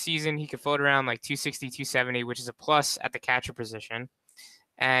 But this season, he could float around like 260, 270, which is a plus at the catcher position.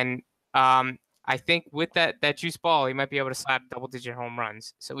 And I think with that juice ball, he might be able to slap double-digit home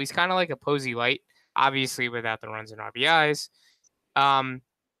runs. So he's kind of like a Posey light, obviously without the runs and RBIs.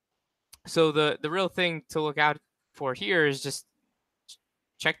 So the real thing to look out for here is just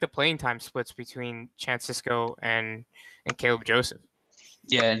check the playing time splits between Chance Sisco and Caleb Joseph.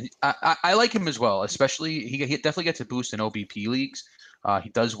 Yeah, and I like him as well, especially he definitely gets a boost in OBP leagues. He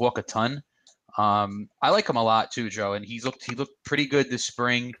does walk a ton. I like him a lot too, Joe, and he looked pretty good this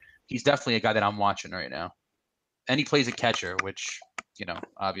spring. He's definitely a guy that I'm watching right now. And he plays a catcher, which,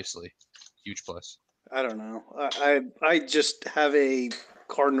 obviously, huge plus. I don't know. I just have a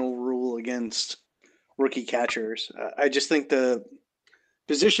cardinal rule against rookie catchers. I just think the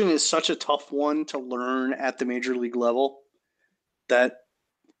position is such a tough one to learn at the major league level that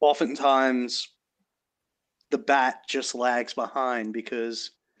oftentimes the bat just lags behind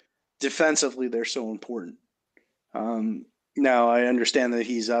because defensively they're so important. Now, I understand that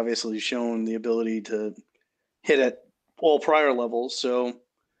he's obviously shown the ability to hit at all prior levels, so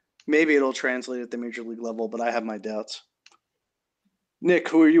maybe it'll translate at the major league level, but I have my doubts. Nick,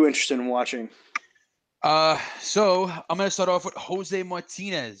 who are you interested in watching? So I'm going to start off with Jose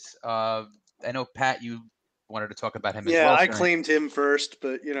Martinez. I know, Pat, you wanted to talk about him as well. Yeah, I claimed him first,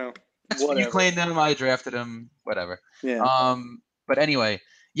 but whatever. You claimed him, I drafted him, whatever. Yeah. But anyway,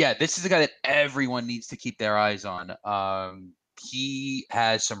 yeah, this is a guy that everyone needs to keep their eyes on. He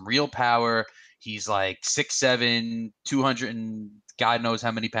has some real power. He's like 6'7", 200 and God knows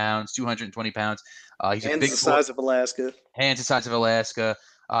how many pounds, 220 pounds. He's hands a big the size of Alaska. Hands the size of Alaska.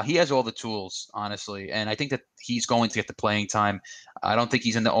 He has all the tools, honestly, and I think that he's going to get the playing time. I don't think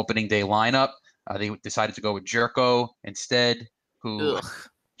he's in the opening day lineup. They decided to go with Jerko instead, who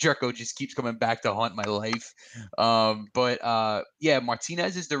Jerko just keeps coming back to haunt my life. Yeah,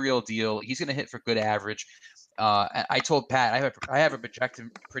 Martinez is the real deal. He's going to hit for good average. I told Pat I have a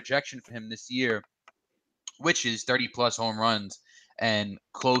projection for him this year, which is 30-plus home runs and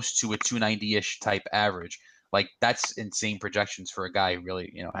close to a 290-ish type average. Like, that's insane projections for a guy who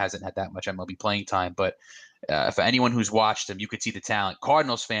really, hasn't had that much MLB playing time. But for anyone who's watched him, you could see the talent.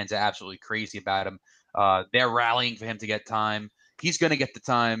 Cardinals fans are absolutely crazy about him. They're rallying for him to get time. He's going to get the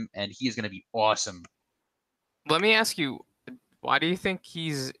time, and he's going to be awesome. Let me ask you, why do you think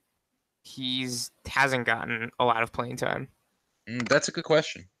he's hasn't gotten a lot of playing time? That's a good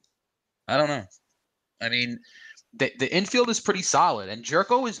question. I don't know. I mean, the infield is pretty solid, and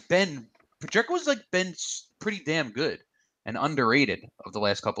Jerko's been pretty damn good and underrated of the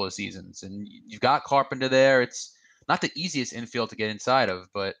last couple of seasons. And you've got Carpenter there. It's not the easiest infield to get inside of,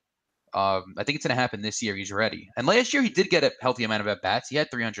 but I think it's going to happen this year. He's ready. And last year he did get a healthy amount of at-bats. He had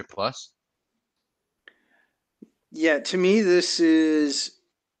 300 plus. Yeah, to me, this is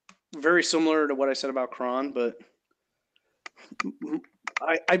very similar to what I said about Cron, but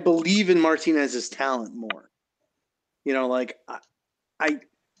I believe in Martinez's talent more.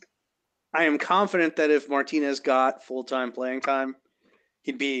 I am confident that if Martinez got full-time playing time,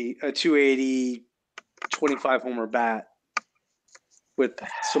 he'd be a 280, 25 homer bat with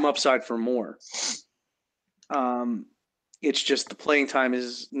some upside for more. It's just the playing time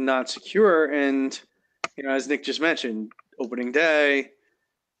is not secure. And, as Nick just mentioned, opening day,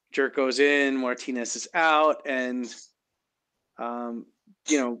 Jerk goes in, Martinez is out, and,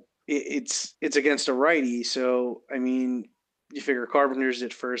 it's against a righty. So, I mean, you figure Carpenter's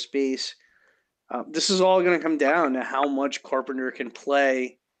at first base. This is all going to come down to how much Carpenter can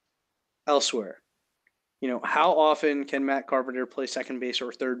play elsewhere. How often can Matt Carpenter play second base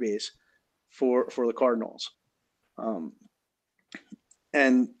or third base for the Cardinals?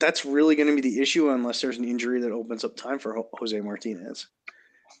 And that's really going to be the issue unless there's an injury that opens up time for Jose Martinez.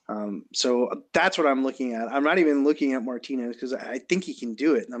 So that's what I'm looking at. I'm not even looking at Martinez because I think he can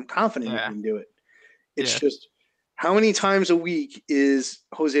do it, and I'm confident he can do it. It's just how many times a week is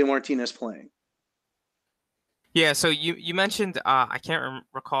Jose Martinez playing? Yeah, so you mentioned I can't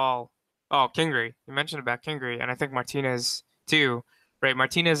recall. Oh, Kingery. You mentioned about Kingery, and I think Martinez too, right?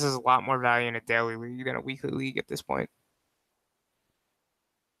 Martinez has a lot more value in a daily league than a weekly league at this point.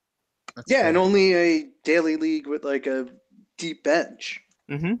 And only a daily league with like a deep bench.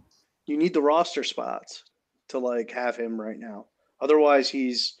 Mm-hmm. You need the roster spots to have him right now. Otherwise,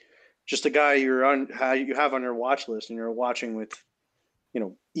 he's just a guy you have on your watch list, and you're watching with,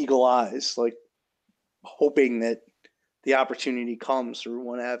 eagle eyes, hoping that the opportunity comes through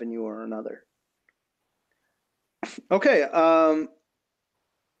one avenue or another. Okay. A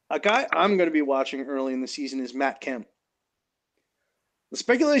guy I'm going to be watching early in the season is Matt Kemp. The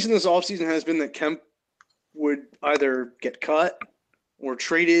speculation this offseason has been that Kemp would either get cut or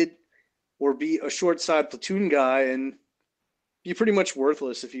traded or be a short side platoon guy and be pretty much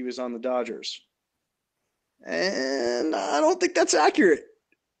worthless if he was on the Dodgers. And I don't think that's accurate.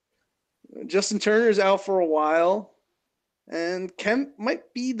 Justin Turner is out for a while, and Kemp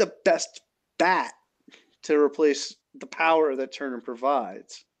might be the best bat to replace the power that Turner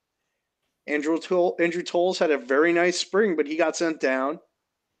provides. Andrew Tolles had a very nice spring, but he got sent down.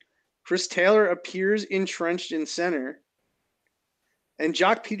 Chris Taylor appears entrenched in center. And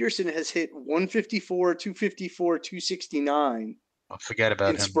Jock Peterson has hit 154, 254, 269 forget about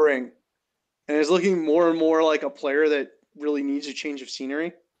in him. Spring. And is looking more and more like a player that really needs a change of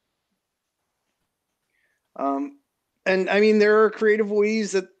scenery. And I mean, there are creative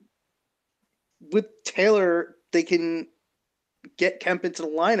ways that with Taylor, they can get Kemp into the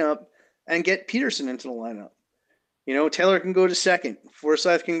lineup and get Peterson into the lineup. Taylor can go to second.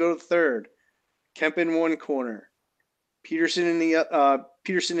 Forsythe can go to third. Kemp in one corner. Peterson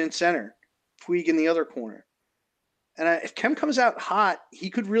in center. Puig in the other corner. And if Kemp comes out hot, he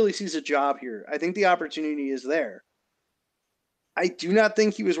could really seize a job here. I think the opportunity is there. I do not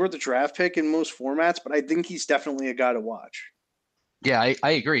think he was worth a draft pick in most formats, but I think he's definitely a guy to watch. Yeah,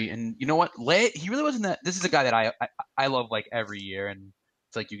 I agree. And you know what? He really wasn't that. This is a guy that I love every year. And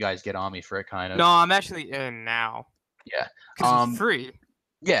It's like you guys get on me for it, kind of. No, I'm actually in now. Yeah. Because it's free.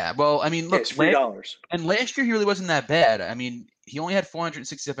 Yeah, well, I mean, look, it's $3. And last year he really wasn't that bad. I mean, he only had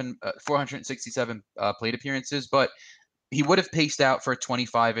 467 plate appearances, but he would have paced out for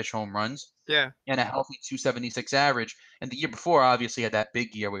 25-ish home runs. Yeah. And a healthy 276 average. And the year before, obviously, had that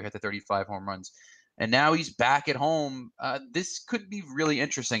big year where he had the 35 home runs. And now he's back at home. This could be really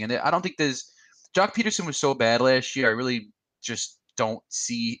interesting. And I don't think Jock Peterson was so bad last year. I really just don't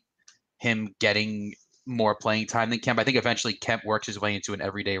see him getting more playing time than Kemp. I think eventually Kemp works his way into an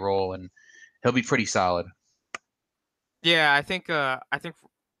everyday role, and he'll be pretty solid. Yeah, I think I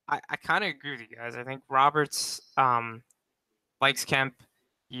kind of agree with you guys. I think Roberts likes Kemp.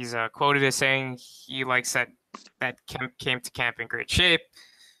 He's quoted as saying he likes that Kemp came to camp in great shape,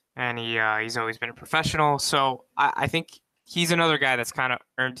 and he's always been a professional. So I think he's another guy that's kind of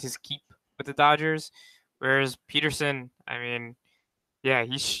earned his keep with the Dodgers, whereas Peterson, I mean, yeah,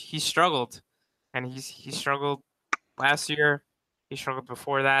 he struggled. And he struggled last year. He struggled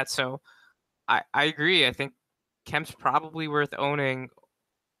before that. So I agree. I think Kemp's probably worth owning,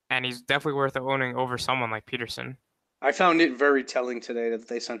 and he's definitely worth owning over someone like Peterson. I found it very telling today that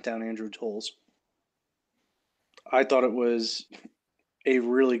they sent down Andrew Toles. I thought it was a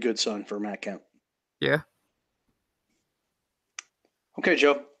really good sign for Matt Kemp. Yeah. Okay,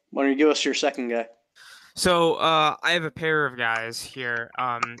 Joe. Why don't you give us your second guy? So I have a pair of guys here.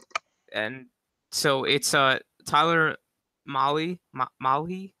 And so it's Tyler Mahle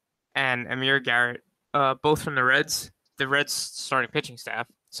and Amir Garrett, both from the Reds starting pitching staff.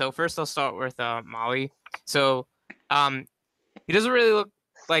 So first I'll start with Mahle. So he doesn't really look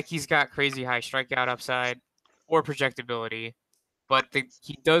like he's got crazy high strikeout upside or projectability, but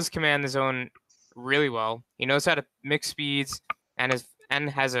he does command the zone really well. He knows how to mix speeds and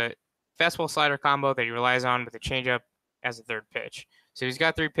has a fastball slider combo that he relies on with a changeup as a third pitch. So he's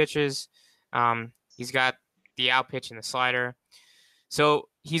got 3 pitches. He's got the out pitch and the slider. So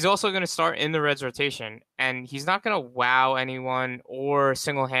he's also going to start in the Reds rotation, and he's not going to wow anyone or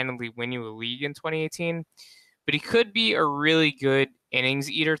single-handedly win you a league in 2018, but he could be a really good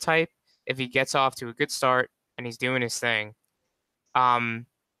innings eater type if he gets off to a good start and he's doing his thing.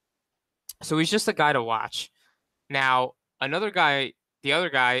 So he's just a guy to watch. Now, the other guy,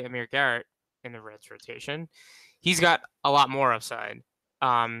 Amir Garrett, in the Reds rotation, he's got a lot more upside.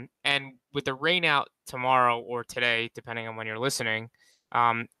 And with the rain out tomorrow or today, depending on when you're listening,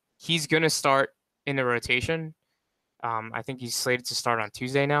 he's going to start in the rotation. I think he's slated to start on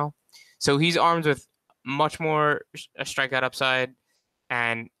Tuesday now. So he's armed with much more a strikeout upside.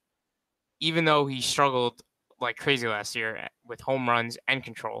 And even though he struggled like crazy last year with home runs and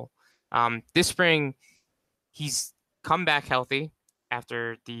control, this spring he's come back healthy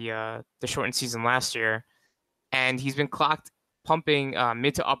after the shortened season last year. And he's been clocked pumping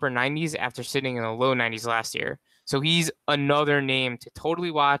mid to upper 90s after sitting in the low 90s last year. So he's another name to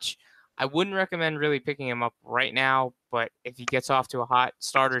totally watch. I wouldn't recommend really picking him up right now, but if he gets off to a hot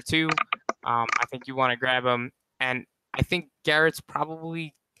start or two, I think you want to grab him. And I think Garrett's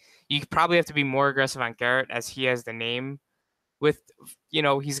you probably have to be more aggressive on Garrett as he has the name with,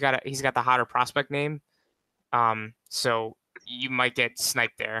 he's got the hotter prospect name. So you might get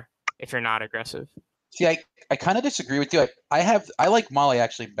sniped there if you're not aggressive. See, I kind of disagree with you. I like Mahle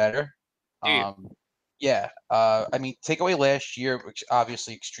actually better. Yeah. I mean, take away last year, which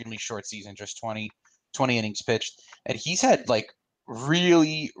obviously extremely short season, just 20 innings pitched, and he's had like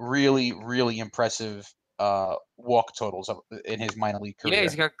really, really, really impressive walk totals in his minor league career. Yeah,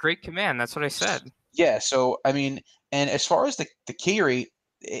 he's got great command. That's what I said. Yeah. So I mean, and as far as the K rate,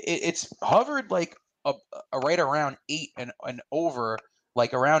 it's hovered like a right around 8 and over.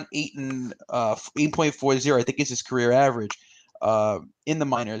 Like around 8.40, I think is his career average in the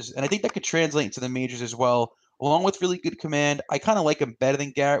minors. And I think that could translate into the majors as well, along with really good command. I kind of like him better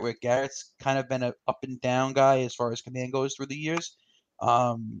than Garrett, where Garrett's kind of been an up and down guy as far as command goes through the years.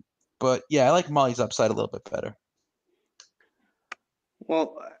 But yeah, I like Mahle's upside a little bit better.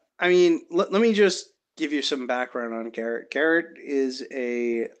 Well, I mean, let me just give you some background on Garrett. Garrett is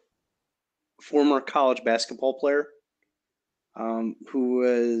a former college basketball player. Who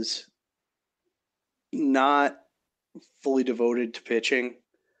was not fully devoted to pitching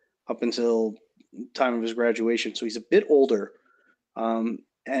up until time of his graduation. So he's a bit older.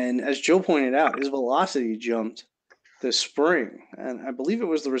 And as Joe pointed out, his velocity jumped this spring. And I believe it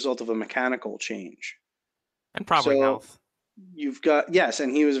was the result of a mechanical change. And probably health. You've got, yes,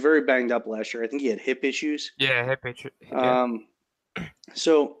 and he was very banged up last year. I think he had hip issues. Yeah, hip issues. Yeah.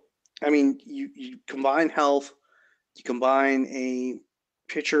 So, I mean, you combine health, you combine a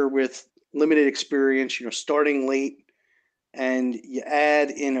pitcher with limited experience, starting late, and you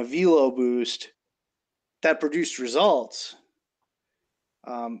add in a velo boost that produced results,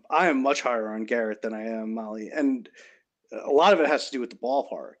 I am much higher on Garrett than I am Molly. And a lot of it has to do with the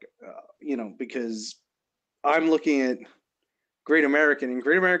ballpark, because I'm looking at Great American, and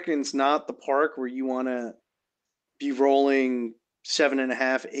Great American's not the park where you want to be rolling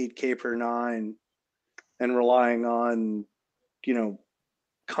 7.5, 8K per 9 and relying on,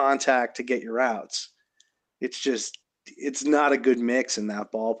 contact to get your outs. It's not a good mix in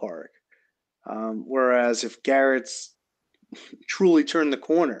that ballpark. Whereas if Garrett's truly turned the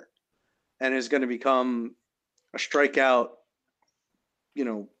corner and is going to become a strikeout,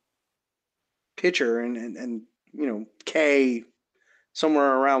 pitcher and K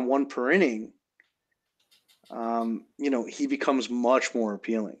somewhere around 1 per inning, he becomes much more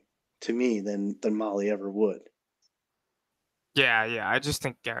appealing to me than Molly ever would. Yeah. I just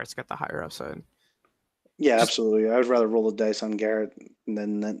think Garrett's got the higher upside. Yeah, absolutely. I would rather roll the dice on Garrett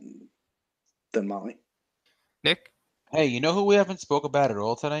than Molly. Nick? Hey, you know who we haven't spoke about at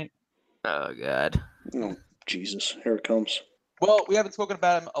all tonight? Oh, God. Oh, Jesus. Here it comes. Well, we haven't spoken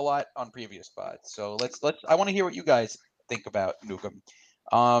about him a lot on previous spots, so let's. I want to hear what you guys think about Newcomb.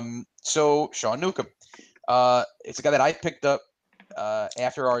 So Sean Newcomb, it's a guy that I picked up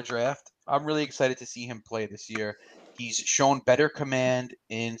after our draft. I'm really excited to see him play this year. He's shown better command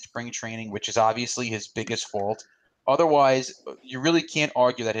in spring training, which is obviously his biggest fault. Otherwise, you really can't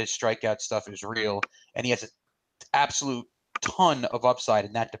argue that his strikeout stuff is real, and he has an absolute ton of upside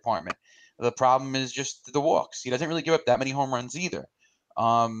in that department. The problem is just the walks. He doesn't really give up that many home runs either.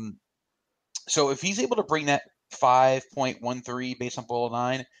 So if he's able to bring that 5.13 based on ball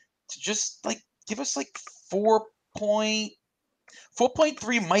 9 to just give us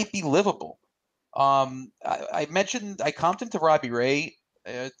 4.3 might be livable. I mentioned I comped him to Robbie Ray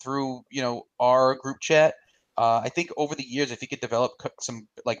through our group chat. I think over the years, if he could develop some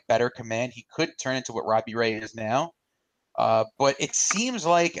better command, he could turn into what Robbie Ray is now. But it seems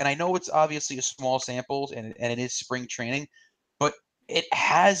like, and I know it's obviously a small sample and it is spring training, but it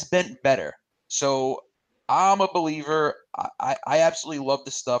has been better. So I'm a believer. I absolutely love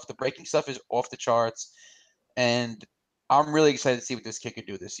the stuff. The breaking stuff is off the charts, and I'm really excited to see what this kid could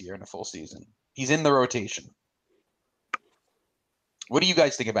do this year in a full season. He's in the rotation. What do you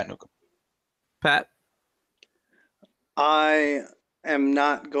guys think about Newcomb? Pat? I am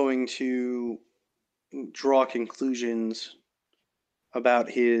not going to draw conclusions about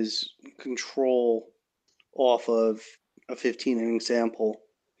his control off of a 15-inning sample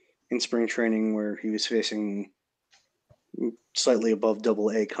in spring training where he was facing slightly above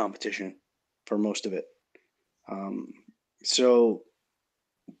AA competition for most of it. So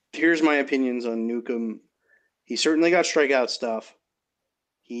here's my opinions on Newcomb. He certainly got strikeout stuff.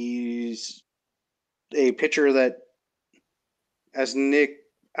 He's a pitcher that, as Nick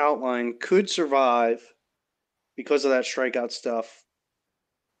outline, could survive because of that strikeout stuff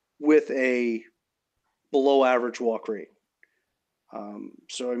with a below average walk rate.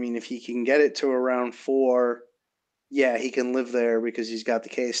 So, if he can get it to around 4, yeah, he can live there because he's got the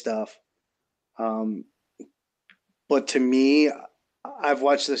K stuff. But to me, I've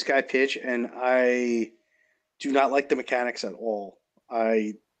watched this guy pitch and I do not like the mechanics at all.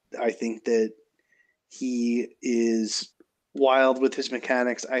 I think that he is wild with his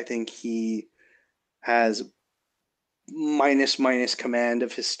mechanics. I think he has minus command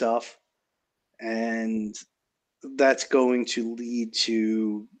of his stuff, and that's going to lead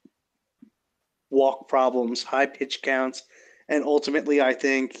to walk problems, high pitch counts, and ultimately I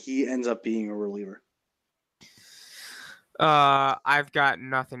think he ends up being a reliever. I've got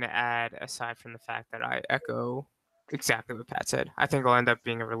nothing to add aside from the fact that I echo exactly what Pat said. I think he'll end up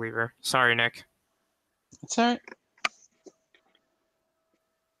being a reliever. Sorry, Nick. That's all right.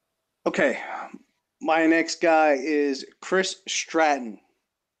 Okay, my next guy is Chris Stratton.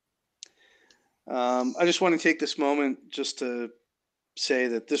 I just want to take this moment just to say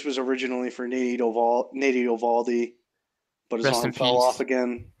that this was originally for Nady Ovaldi, but his arm fell off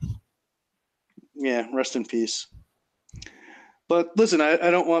again. Yeah, rest in peace. But listen, I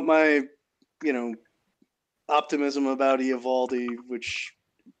don't want my, optimism about Eovaldi, which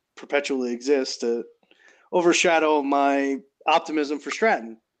perpetually exists, to overshadow my optimism for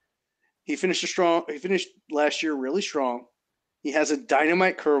Stratton. He finished last year really strong. He has a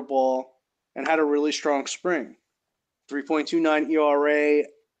dynamite curveball and had a really strong spring. 3.29 ERA,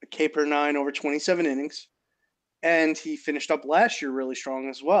 a K per 9 over 27 innings. And he finished up last year really strong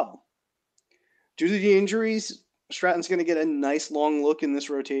as well. Due to the injuries, Stratton's going to get a nice long look in this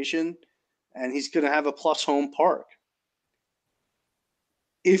rotation, and he's going to have a plus home park.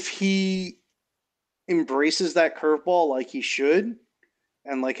 If he embraces that curveball like he should,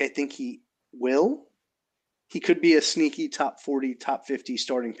 and like I think he will, he could be a sneaky top 40, top 50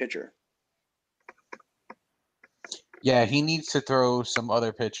 starting pitcher. Yeah, he needs to throw some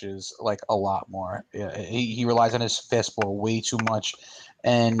other pitches like a lot more. Yeah, he relies on his fastball way too much.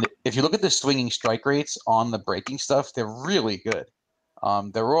 And if you look at the swinging strike rates on the breaking stuff, they're really good.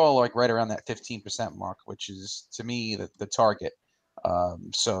 They're all like right around that 15% mark, which is to me the target. I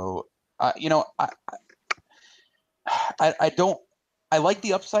like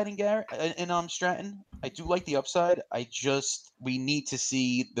the upside in Garrett in Stratton. I do like the upside. We need to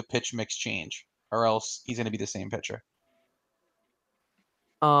see the pitch mix change, or else he's going to be the same pitcher.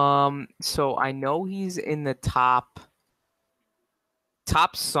 So I know he's in the top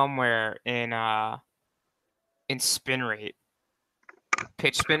somewhere in spin rate,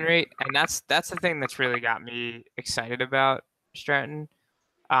 pitch spin rate, and that's the thing that's really got me excited about Stratton.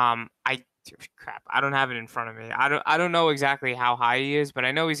 I don't have it in front of me. I don't know exactly how high he is, but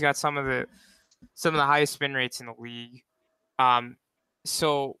I know he's got some of the highest spin rates in the league.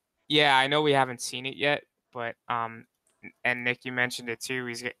 So yeah, I know we haven't seen it yet, but and Nick, you mentioned it too.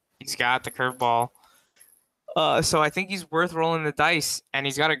 He's got the curveball. So I think he's worth rolling the dice, and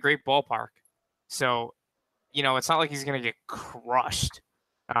he's got a great ballpark. So, it's not like he's gonna get crushed.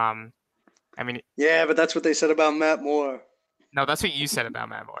 I mean, yeah, but that's what they said about Matt Moore. No, that's what you said about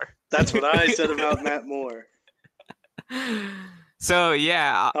Matt Moore. That's what I said about Matt Moore. So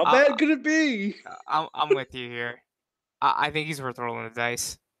yeah, how bad could it be? I'm with you here. I think he's worth rolling the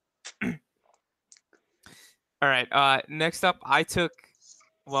dice. All right. Next up, I think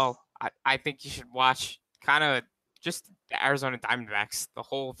you should watch kind of just the Arizona Diamondbacks, the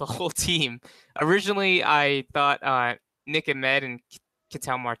whole team. Originally, I thought Nick Ahmed and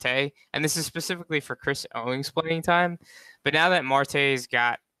Ketel Marte, and this is specifically for Chris Owings playing time. But now that Marte's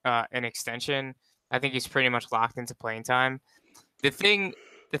got an extension, I think he's pretty much locked into playing time. The thing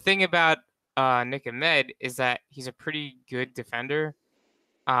about Nick Ahmed is that he's a pretty good defender.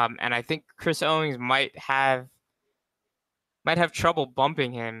 And I think Chris Owings might have trouble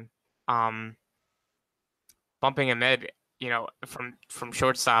bumping him, bumping Ahmed, from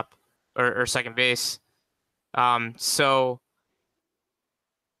shortstop or second base. So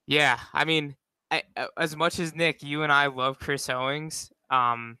yeah, I mean, as much as Nick, you and I love Chris Owings,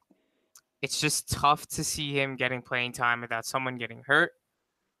 it's just tough to see him getting playing time without someone getting hurt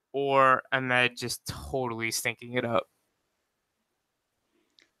or Ahmed just totally stinking it up.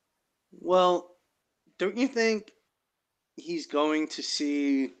 Well, don't you think he's going to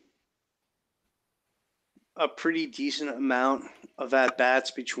see a pretty decent amount of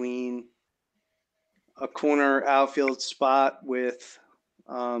at-bats between a corner outfield spot with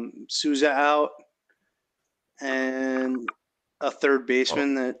Souza out and a third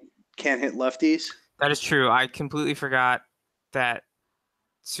baseman that can't hit lefties? That is true. I completely forgot that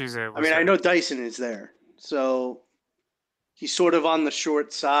Souza was I know Dyson is there, so he's sort of on the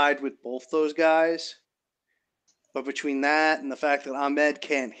short side with both those guys. But between that and the fact that Ahmed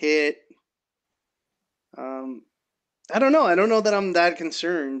can't hit, I don't know. I don't know that I'm that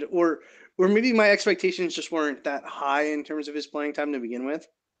concerned, or maybe my expectations just weren't that high in terms of his playing time to begin with.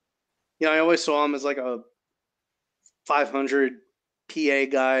 I always saw him as like a 500 PA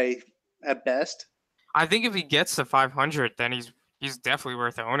guy at best. I think if he gets to 500, then he's definitely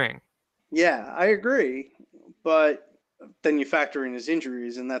worth owning. Yeah, I agree. But then you factor in his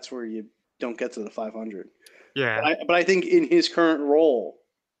injuries, and that's where you don't get to the 500. Yeah. But I think in his current role,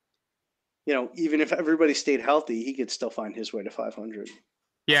 even if everybody stayed healthy, he could still find his way to 500.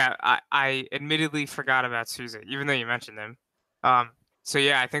 Yeah, I admittedly forgot about Souza, even though you mentioned him. So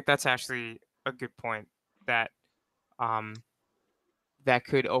yeah, I think that's actually a good point that that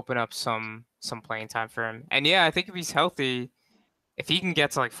could open up some playing time for him. And yeah, I think if he's healthy, if he can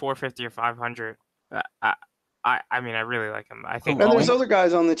get to like 450 or 500, I mean, I really like him. I think. And there's other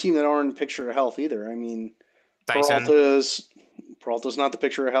guys on the team that aren't in the picture of health either. I mean, Dyson. Peralta's not the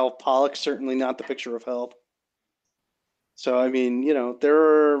picture of health. Pollock's certainly not the picture of health. So I mean, there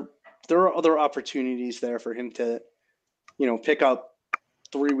are other opportunities there for him to, pick up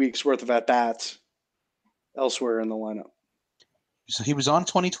 3 weeks worth of at bats elsewhere in the lineup. So he was on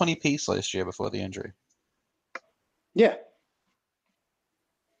 2020 pace last year before the injury. Yeah.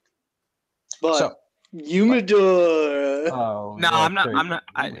 But Humidor. Oh no, yeah, I'm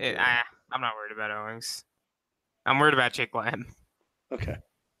not worried about Owings. I'm worried about Jake Lamb. Okay.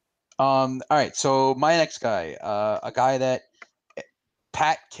 All right. So my next guy, a guy that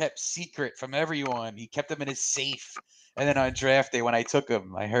Pat kept secret from everyone. He kept him in his safe, and then on draft day when I took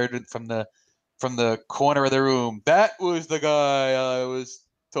him, I heard it from the corner of the room. That was the guy I was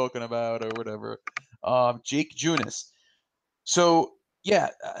talking about, or whatever. Jake Junis. So yeah,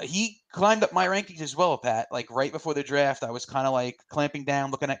 he climbed up my rankings as well, Pat. Like right before the draft, I was kind of like clamping down,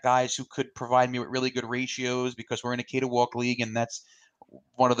 looking at guys who could provide me with really good ratios because we're in a K to walk league, and that's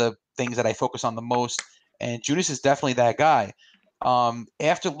one of the things that I focus on the most. And Junis is definitely that guy.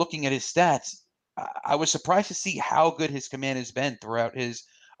 After looking at his stats, I was surprised to see how good his command has been throughout his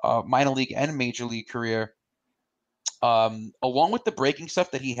minor league and major league career. Along with the breaking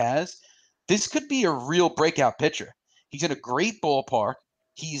stuff that he has, this could be a real breakout pitcher. He's in a great ballpark.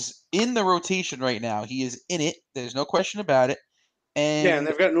 He's in the rotation right now. He is in it. There's no question about it. And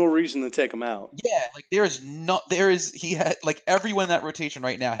they've got no reason to take him out. Yeah, like he had like everyone in that rotation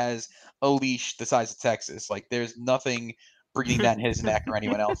right now has a leash the size of Texas. Like there's nothing breathing down his neck or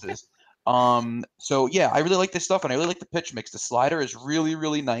anyone else's. So yeah, I really like this stuff, and I really like the pitch mix. The slider is really,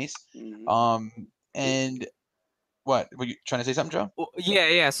 really nice. Mm-hmm. And what were you trying to say something, Joe? Well,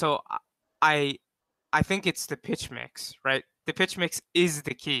 yeah. So I think it's the pitch mix, right? The pitch mix is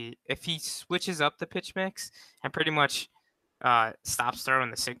the key. If he switches up the pitch mix and pretty much stops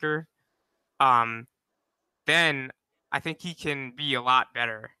throwing the sinker, then I think he can be a lot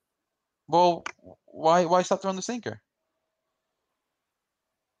better. Well, why stop throwing the sinker?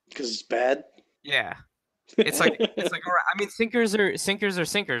 Because it's bad. Yeah, it's like I mean, sinkers are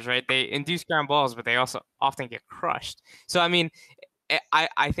sinkers, right? They induce ground balls, but they also often get crushed. So I mean,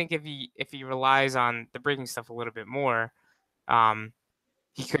 I think if he relies on the breaking stuff a little bit more,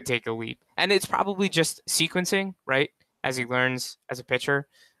 he could take a leap. And it's probably just sequencing, right? As he learns as a pitcher,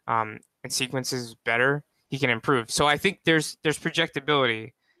 and sequences better, he can improve. So I think there's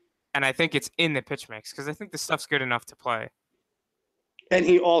projectability, and I think it's in the pitch mix because I think the stuff's good enough to play. And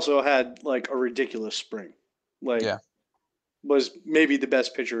he also had like a ridiculous spring. Was maybe the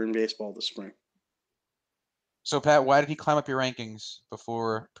best pitcher in baseball this spring. So Pat, why did he climb up your rankings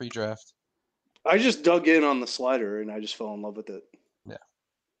before pre-draft? I just dug in on the slider and I just fell in love with it. Yeah.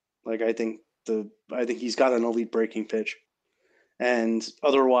 Like I think he's got an elite breaking pitch and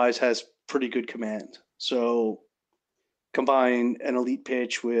otherwise has pretty good command. So combine an elite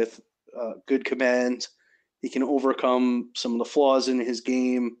pitch with good command, he can overcome some of the flaws in his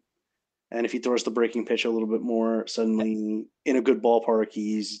game. And if he throws the breaking pitch a little bit more, suddenly in a good ballpark,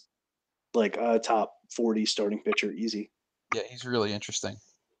 he's like a top 40 starting pitcher, easy. Yeah, he's really interesting.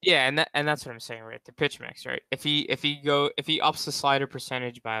 Yeah, and that's what I'm saying, right? The pitch mix, right? If he ups the slider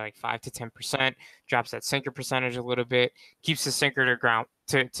percentage by like 5 to 10%, drops that sinker percentage a little bit, keeps the sinker to ground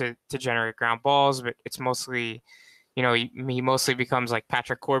to generate ground balls, but it's mostly, he mostly becomes like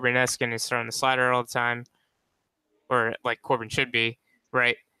Patrick Corbin-esque and is throwing the slider all the time, or like Corbin should be,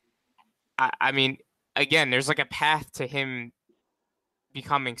 right? I mean, again, there's like a path to him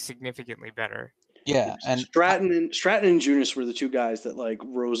becoming significantly better. Yeah, and Stratton and Junis were the two guys that like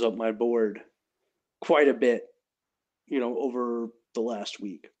rose up my board quite a bit, over the last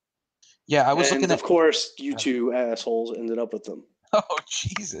week. Yeah, I was looking at. Of course, you two assholes ended up with them. Oh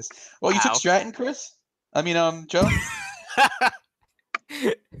Jesus! Well, you took Stratton, Chris. I mean, Joe.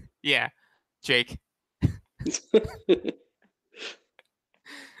 Yeah, Jake.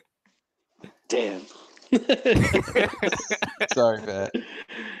 Damn. Sorry, Pat.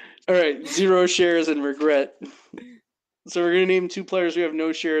 All right, 0 shares and regret. So we're going to name 2 players we have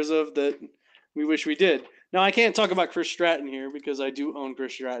no shares of that we wish we did. Now, I can't talk about Chris Stratton here because I do own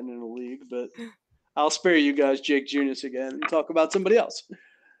Chris Stratton in a league, but I'll spare you guys Jake Junis again and talk about somebody else.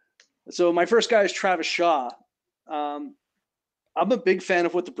 So my first guy is Travis Shaw. I'm a big fan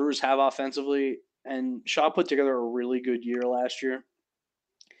of what the Brewers have offensively, and Shaw put together a really good year last year.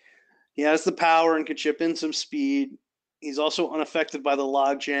 He has the power and can chip in some speed. He's also unaffected by the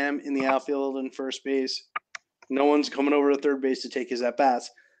logjam in the outfield and first base. No one's coming over to third base to take his at-bats.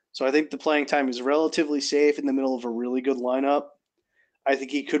 So I think the playing time is relatively safe in the middle of a really good lineup. I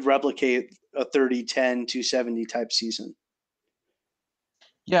think he could replicate a 30-10, 270 type season.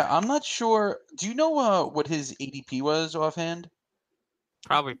 Yeah, I'm not sure. Do you know what his ADP was offhand?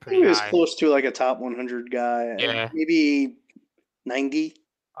 Probably pretty He was high. close to like a top 100 guy. Yeah. Maybe 90.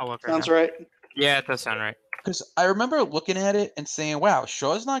 I'll look Sounds now. right. Yeah, it does sound right. Because I remember looking at it and saying, wow,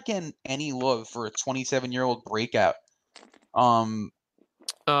 Shaw's not getting any love for a 27-year-old breakout.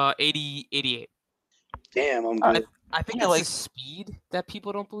 88. Damn, I'm good. I think it's the speed that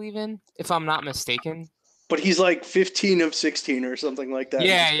people don't believe in, if I'm not mistaken. But he's like 15 of 16 or something like that.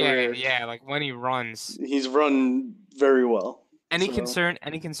 Yeah. Like when he runs, he's run very well. Any concern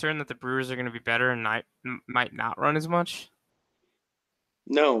that the Brewers are going to be better and might not run as much?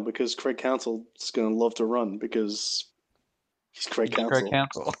 No, because Craig Counsell is going to love to run because he's Craig Counsell. Craig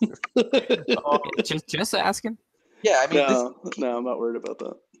Counsell. Just asking. Yeah, I mean, no, I'm not worried about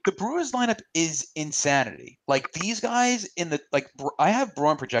that. the Brewers lineup is insanity. Like these guys I have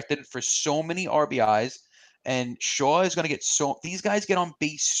Braun projected for so many RBIs, and Shaw is going to get these guys get on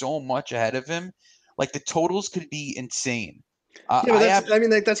base so much ahead of him. Like the totals could be insane. Yeah,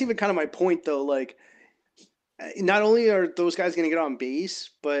 but that's even kind of my point though. Like, not only are those guys going to get on base,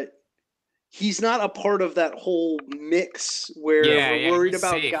 but he's not a part of that whole mix where we're worried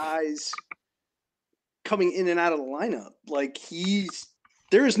about guys coming in and out of the lineup. Like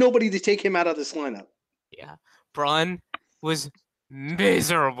there is nobody to take him out of this lineup. Yeah. Braun was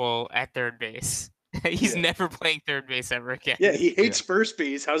miserable at third base. He's never playing third base ever again. Yeah, he hates first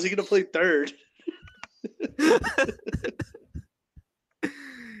base. How's he going to play third?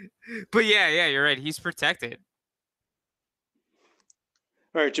 But yeah, you're right. He's protected.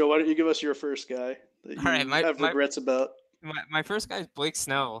 All right, Joe, why don't you give us your first guy that you have regrets about? My first guy is Blake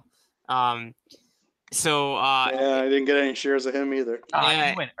Snell. I didn't get any shares of him either.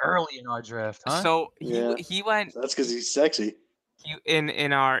 He went early in our draft, huh? So he went. That's because he's sexy.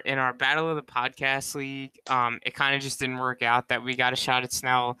 In our Battle of the Podcast League, it kind of just didn't work out that we got a shot at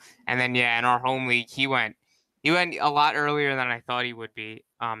Snell, and then in our home league he went a lot earlier than I thought he would be.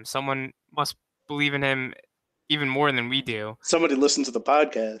 Someone must believe in him even more than we do. Somebody listened to the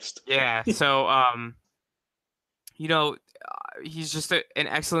podcast. Yeah, so he's just an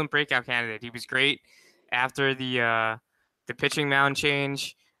excellent breakout candidate. He was great after the pitching mound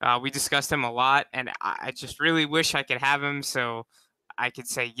change. We discussed him a lot, and I just really wish I could have him so I could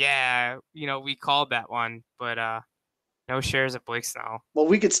say, we called that one, but no shares of Blake Snell. Well,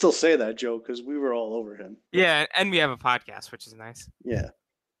 we could still say that, Joe, because we were all over him. Yeah, and we have a podcast, which is nice. Yeah.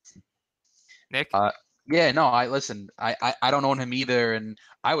 Nick? I don't own him either, and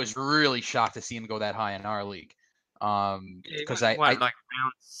I was really shocked to see him go that high in our league. Because like round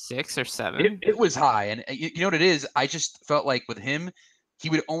 6 or 7? It was high, and you know what it is? I just felt like with him, he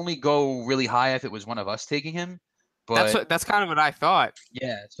would only go really high if it was one of us taking him. But that's kind of what I thought.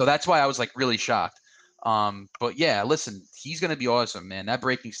 Yeah, so that's why I was like really shocked. But yeah, listen, he's gonna be awesome, man. His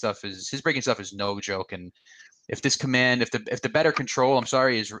breaking stuff is no joke. And if this command, if the better control, I'm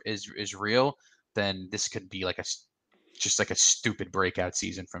sorry, is real, then this could be like a stupid breakout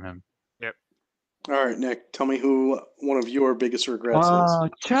season from him. Yep. All right, Nick, tell me who one of your biggest regrets is.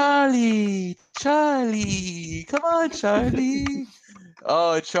 Charlie, come on, Charlie.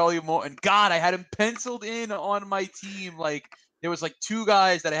 Oh, Charlie Morton. God, I had him penciled in on my team. Like there was like 2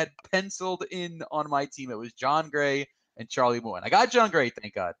 guys that I had penciled in on my team. It was John Gray and Charlie Morton. I got John Gray,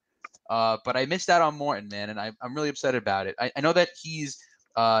 thank God. But I missed out on Morton, man, and I'm really upset about it. I know that he's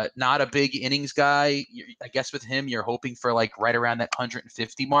not a big innings guy. I guess with him, you're hoping for like right around that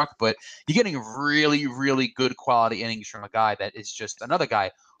 150 mark, but you're getting really, really good quality innings from a guy that is just another guy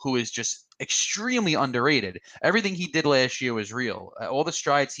who is just extremely underrated. Everything he did last year was real. All the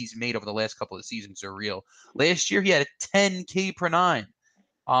strides he's made over the last couple of seasons are real. Last year, he had a 10 K per 9,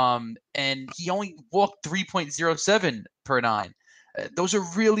 and he only walked 3.07 per 9. Those are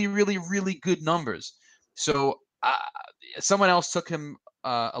really, really, really good numbers. So someone else took him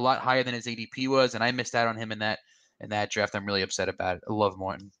a lot higher than his ADP was, and I missed out on him in that draft. I'm really upset about it. I love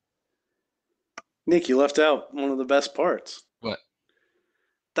Morton. Nick, you left out one of the best parts. What?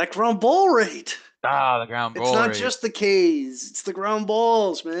 That ground ball rate. The ground ball rate. It's not just the Ks. It's the ground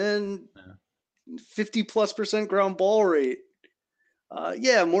balls, man. 50+% ground ball rate.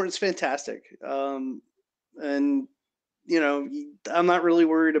 Morton's fantastic. And, I'm not really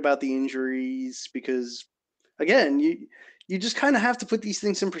worried about the injuries because, again, you just kind of have to put these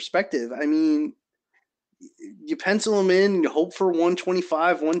things in perspective. I mean, you pencil them in, you hope for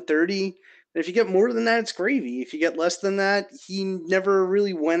 125, 130. And if you get more than that, it's gravy. If you get less than that, he never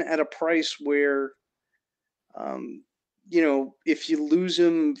really went at a price where, if you lose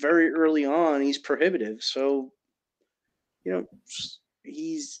him very early on, he's prohibitive. So, I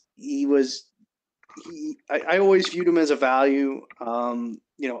always viewed him as a value.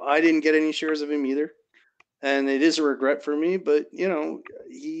 I didn't get any shares of him either. And it is a regret for me, but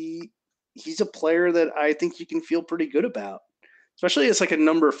he's a player that I think you can feel pretty good about, especially as like a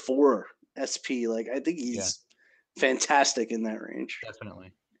number 4 SP. Like I think he's fantastic in that range.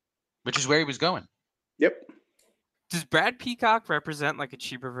 Definitely, which is where he was going. Yep. Does Brad Peacock represent like a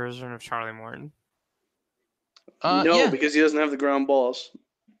cheaper version of Charlie Morton? No, because he doesn't have the ground balls.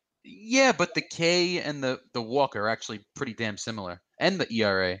 Yeah, but the K and the walk are actually pretty damn similar, and the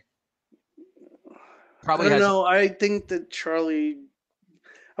ERA. Probably. I don't know. I think that Charlie.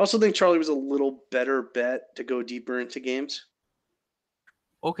 I also think Charlie was a little better bet to go deeper into games.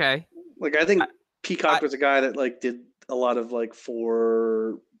 Okay. Like I think Peacock was a guy that like did a lot of like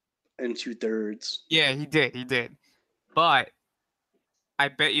 4 2/3. Yeah, he did. But I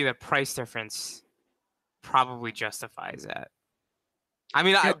bet you the price difference probably justifies that. I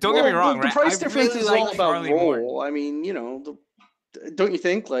mean, don't get me wrong, the right? price I difference really is like all about Charlie Morton. role. I mean, don't you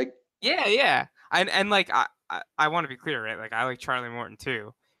think? Like, Yeah. And like I want to be clear, right? Like I like Charlie Morton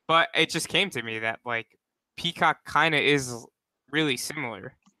too, but it just came to me that like Peacock kind of is really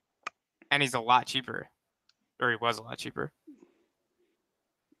similar, and he's a lot cheaper, or he was a lot cheaper.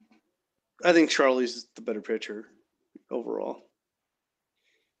 I think Charlie's the better pitcher overall.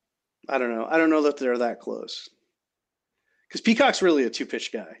 I don't know. I don't know that they're that close. Because Peacock's really a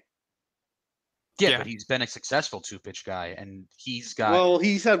two-pitch guy. Yeah, but he's been a successful two-pitch guy, and he's got. Well,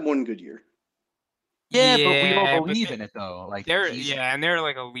 he's had one good year. Yeah, but we all believe in it though. Like and they're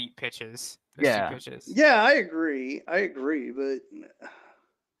like elite pitches. Yeah. Pitches. Yeah, I agree, but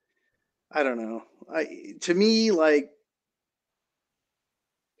I don't know. To me, like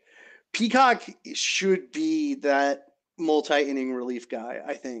Peacock should be that multi-inning relief guy,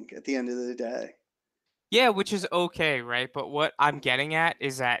 I think, at the end of the day. Yeah, which is okay, right? But what I'm getting at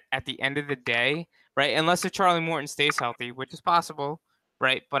is that at the end of the day, right, unless if Charlie Morton stays healthy, which is possible,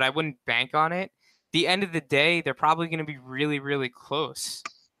 right? But I wouldn't bank on it. The end of the day, they're probably going to be really, really close.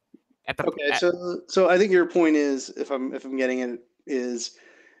 So I think your point is, if I'm getting it, is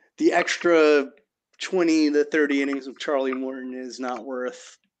the extra 20 to 30 innings of Charlie Morton is not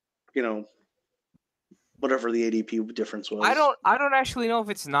worth, whatever the ADP difference was. I don't actually know if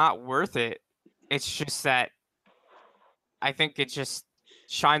it's not worth it. It's just that I think it just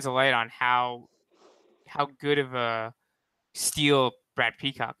shines a light on how good of a steal Brad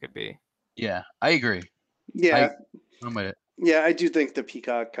Peacock could be. Yeah, I agree. Yeah, I'm with it. Yeah, I do think the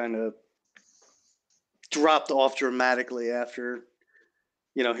Peacock kind of dropped off dramatically after,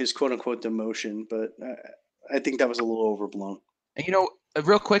 his quote unquote demotion. But I think that was a little overblown. And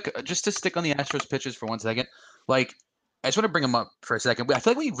real quick, just to stick on the Astros pitchers for 1 second, like I just want to bring them up for a second. I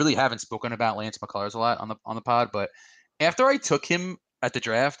feel like we really haven't spoken about Lance McCullers a lot on the pod, but after I took him at the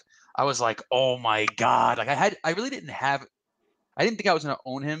draft, I was like, oh my god! Like I didn't think I was going to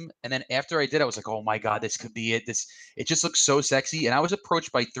own him. And then after I did, I was like, oh my God, this could be it. It just looks so sexy. And I was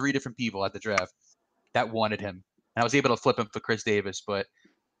approached by 3 different people at the draft that wanted him. And I was able to flip him for Chris Davis. But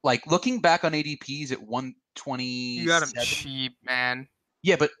like looking back on ADPs at 120. You got him cheap, man.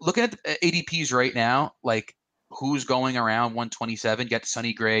 Yeah, but looking at the ADPs right now, like who's going around 127, got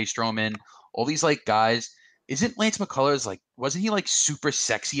Sonny Gray, Stroman, all these like guys. Isn't Lance McCullers wasn't he like super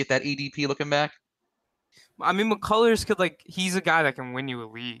sexy at that ADP looking back? I mean, McCullers he's a guy that can win you a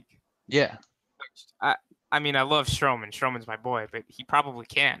league. Yeah. I mean, I love Stroman. Stroman's my boy, but he probably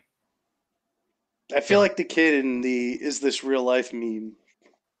can't. I feel like the kid in the "is this real life" meme.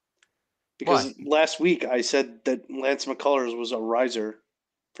 Because last week I said that Lance McCullers was a riser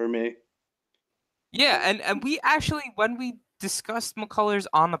for me. Yeah, and we actually, when we discussed McCullers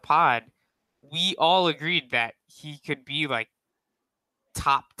on the pod, we all agreed that he could be like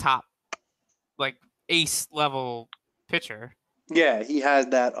top, like ace level pitcher. Yeah, he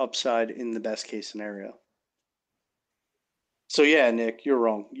had that upside in the best case scenario. So yeah, Nick, you're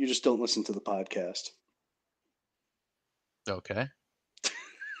wrong. You just don't listen to the podcast. Okay.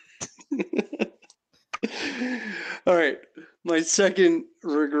 All right. My second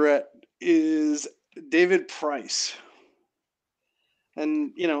regret is David Price.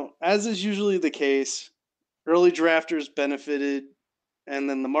 And, as is usually the case, early drafters benefited, and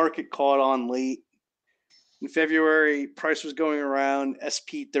then the market caught on late. In February, Price was going around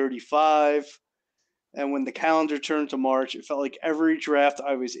SP35. And when the calendar turned to March, it felt like every draft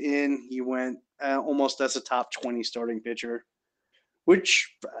I was in, he went almost as a top 20 starting pitcher,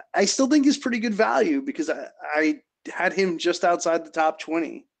 which I still think is pretty good value because I had him just outside the top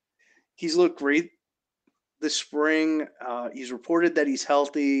 20. He's looked great this spring. He's reported that he's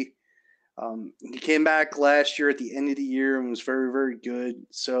healthy. He came back last year at the end of the year and was very, very good.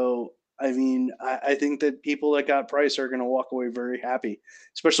 So, I mean, I think that people that got Price are going to walk away very happy,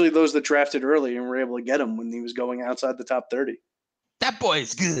 especially those that drafted early and were able to get him when he was going outside the top 30. That boy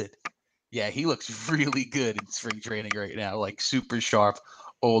is good. Yeah, he looks really good in spring training right now, like super sharp,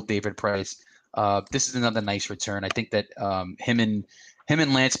 old David Price. This is another nice return. I think that him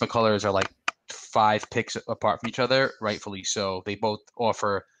and Lance McCullers are like 5 picks apart from each other, rightfully so. They both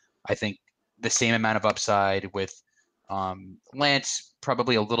offer, I think, the same amount of upside with Lance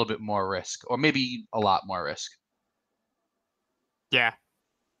probably a little bit more risk, or maybe a lot more risk. Yeah,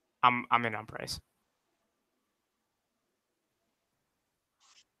 I'm in on Price.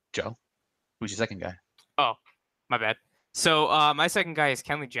 Joe, who's your second guy? Oh, my bad. So my second guy is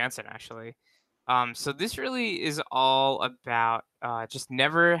Kenley Jansen, actually. So this really is all about just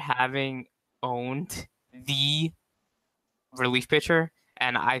never having owned the relief pitcher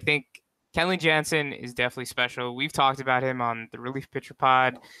And I think Kenley Jansen is definitely special. We've talked about him on the Relief Pitcher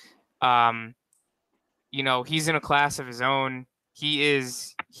Pod. He's in a class of his own.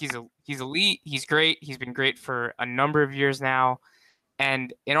 He's elite. He's great. He's been great for a number of years now.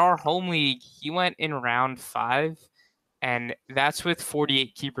 And in our home league, he went in round 5, and that's with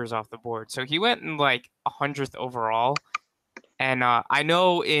 48 keepers off the board. So he went in like 100th overall. And I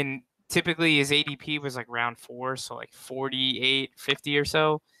know typically his ADP was like round 4, so like 48, 50 or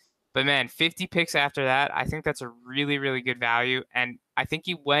so. But man, 50 picks after that, I think that's a really, really good value. And I think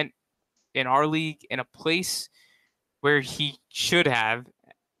he went in our league in a place where he should have.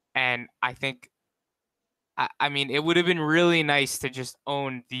 And I think, it would have been really nice to just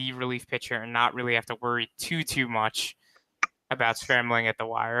own the relief pitcher and not really have to worry too much about scrambling at the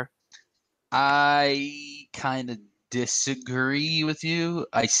wire. I kind of disagree with you.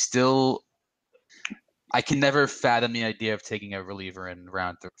 I can never fathom the idea of taking a reliever in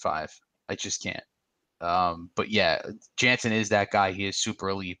round 5. I just can't. But yeah, Jansen is that guy. He is super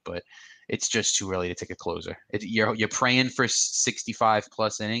elite, but it's just too early to take a closer. You're praying for 65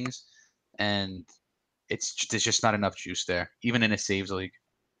 plus innings, and there's just not enough juice there, even in a saves league.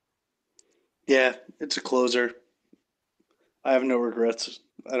 Yeah, it's a closer. I have no regrets.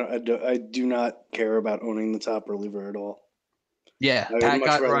 I do not care about owning the top reliever at all. Yeah, Pat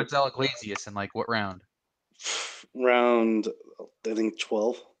got Raisel Iglesias in like what round? Round, I think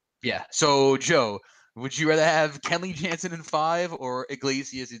 12. Yeah. So Joe, would you rather have Kenley Jansen in 5 or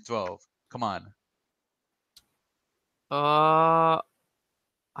Iglesias in 12? Come on. I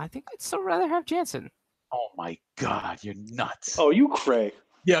think I'd still rather have Jansen. Oh my God, you're nuts. Oh, you cray.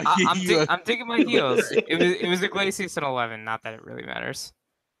 Yeah, I'm digging my heels. It was Iglesias in 11. Not that it really matters.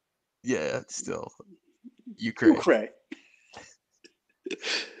 Yeah, still, you cray. You cray.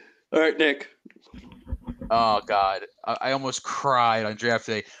 All right, Nick. Oh God, I almost cried on draft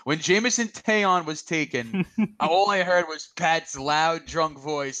day when Jameson Taillon was taken. All I heard was Pat's loud, drunk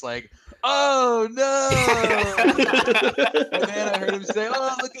voice, like, "Oh no!" And then I heard him say,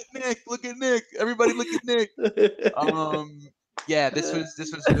 "Oh, look at Nick! Everybody, look at Nick!" Yeah, this was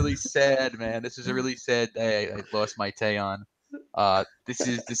really sad, man. This was a really sad day. I lost my Taillon. This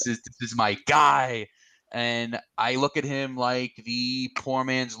is my guy. And I look at him like the poor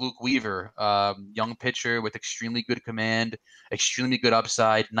man's Luke Weaver, young pitcher with extremely good command, extremely good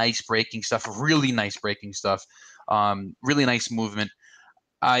upside, nice breaking stuff, really nice breaking stuff, really nice movement.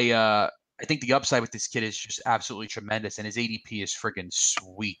 I think the upside with this kid is just absolutely tremendous, and his ADP is friggin'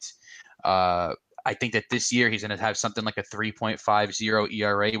 sweet. I think that this year he's going to have something like a 3.50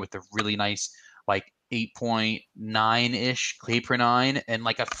 ERA with a really nice like 8.9-ish K per 9 and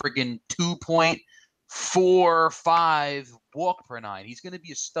like a friggin' 2.45 walk per 9. He's going to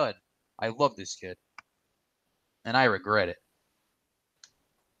be a stud. I love this kid. And I regret it.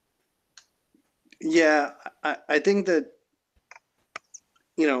 Yeah, I think that,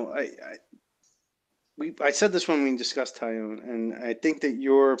 I said this when we discussed Taillon, and I think that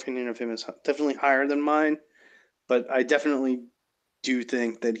your opinion of him is definitely higher than mine, but I definitely do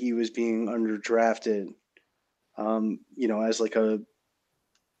think that he was being underdrafted, as like a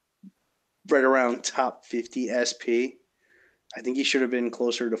right around top 50 SP. I think he should have been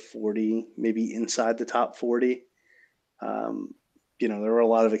closer to 40, maybe inside the top 40. There were a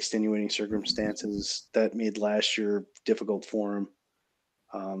lot of extenuating circumstances that made last year difficult for him.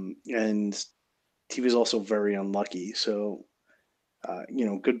 And he was also very unlucky. So,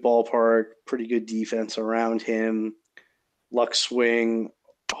 good ballpark, pretty good defense around him, luck swing,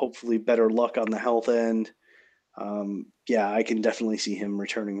 hopefully better luck on the health end. I can definitely see him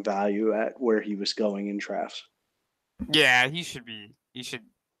returning value at where he was going in drafts. Yeah, he should.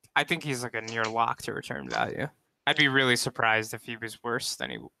 I think he's like a near lock to return value. I'd be really surprised if he was worse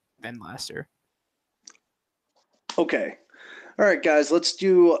than last year. Okay. All right, guys, let's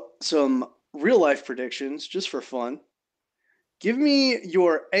do some real life predictions just for fun. Give me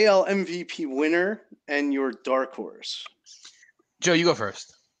your AL MVP winner and your dark horse. Joe, you go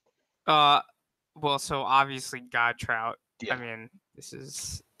first. Well, so obviously God Trout. Yeah. I mean, this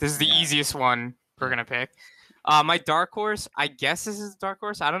is the easiest one we're gonna pick. My dark horse, I guess this is dark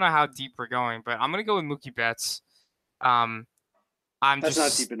horse. I don't know how deep we're going, but I'm gonna go with Mookie Betts. That's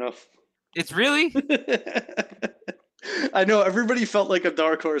not deep enough. It's really. I know everybody felt like a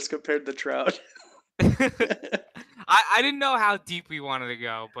dark horse compared to Trout. I didn't know how deep we wanted to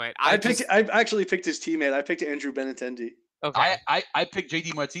go, but I actually picked his teammate. I picked Andrew Benintendi. Okay. I picked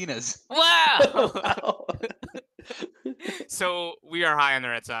JD Martinez. Wow. Wow. So we are high on the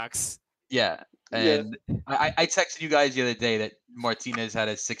Red Sox. Yeah. And yeah. I texted you guys the other day that Martinez had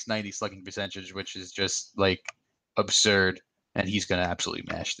a .690 slugging percentage, which is just like absurd. and he's gonna absolutely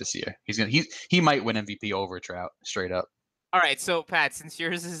mash this year. He might win MVP over Trout straight up. All right, so Pat, since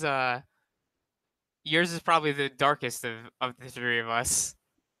yours is probably the darkest of the three of us.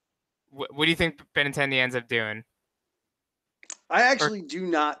 What do you think Benintendi ends up doing? I actually do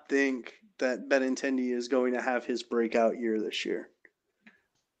not think that Benintendi is going to have his breakout year this year.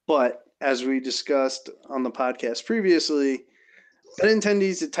 But as we discussed on the podcast previously, Benintendi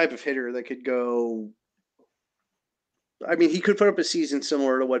is the type of hitter that could go. I mean, he could put up a season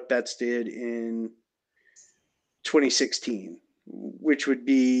similar to what Betts did in 2016, which would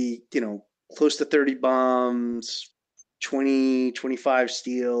be, close to 30 bombs, 20, 25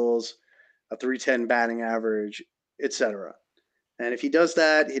 steals, a 310 batting average, etc. And if he does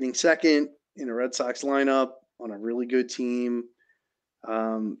that, hitting second in a Red Sox lineup on a really good team,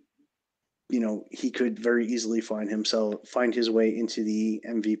 he could very easily find his way into the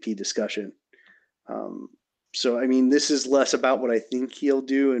MVP discussion. So, I mean, this is less about what I think he'll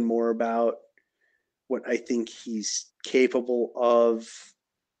do and more about what I think he's capable of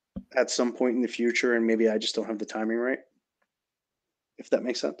at some point in the future. And maybe I just don't have the timing right, if that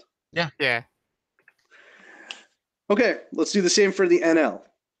makes sense. Yeah. Okay, let's do the same for the NL.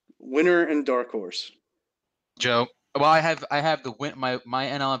 Winner and dark horse. Joe. Well, I have my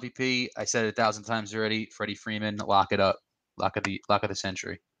NL MVP. I said it 1,000 times already. Freddie Freeman, lock it up. Lock of the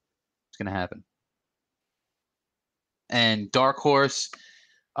century. It's gonna happen. And dark horse,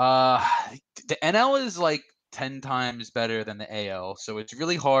 the NL is like 10 times better than the AL, so it's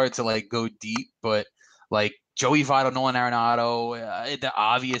really hard to like go deep. But like Joey Votto, Nolan Arenado, the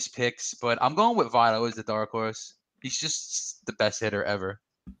obvious picks. But I'm going with Votto as the dark horse. He's just the best hitter ever.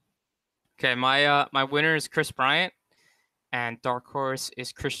 Okay, my winner is Chris Bryant, and dark horse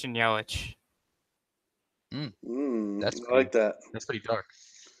is Christian Yelich. I like that. That's pretty dark.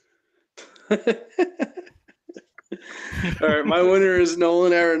 All right, my winner is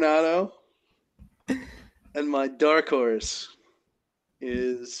Nolan Arenado, and my dark horse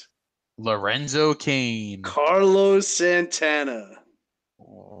is Lorenzo Cain. Carlos Santana.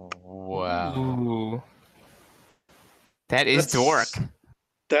 Wow. Ooh. That's dork.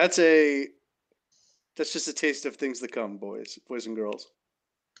 That's just a taste of things to come, boys and girls.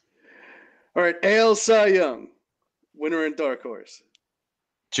 All right, AL Cy Young, winner and dark horse.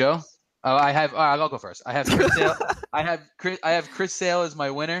 Joe? Oh, I'll go first. I have Chris Sale. I have Chris Sale as my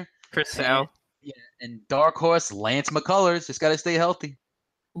winner. Chris Sale. Yeah, and dark horse Lance McCullers. Just got to stay healthy.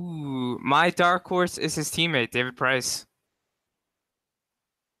 Ooh, my dark horse is his teammate David Price.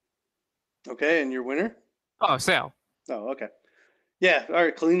 Okay, and your winner? Oh, Sale. Oh, okay. Yeah, all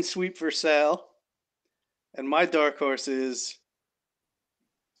right, clean sweep for Sal. And my dark horse is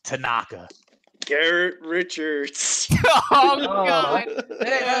Tanaka. Garrett Richards. Oh, God.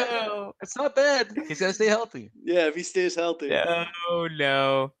 No. It's not bad. He's got to stay healthy. Yeah, if he stays healthy.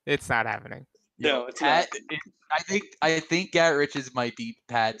 No. It's not happening. No, it's Pat, not. I think Garrett Richards might be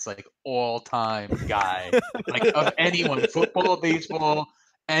Pat's like all-time guy. Like of anyone, football, baseball,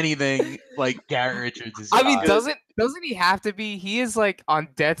 anything, like Garrett Richards is. I mean, doesn't he have to be? He is like on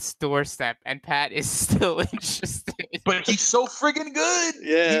death's doorstep, and Pat is still interested. But he's so friggin' good.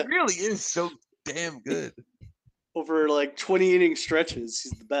 Yeah. He really is so damn good. Over like 20 inning stretches,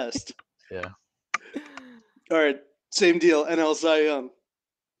 he's the best. Yeah. All right, same deal. NL Cy Young.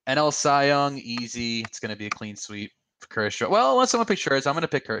 NL Cy Young, easy. It's gonna be a clean sweep for Kershaw. Well, unless someone picks Scherzer, I'm gonna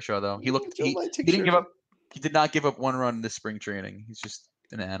pick Kershaw though. He didn't give up. He did not give up one run in this spring training. He's just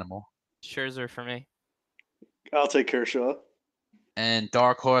an animal. Scherzer for me. I'll take Kershaw. And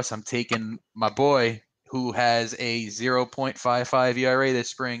dark horse, I'm taking my boy who has a 0.55 ERA this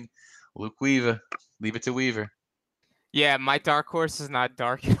spring, Luke Weaver. Leave it to Weaver. Yeah, my dark horse is not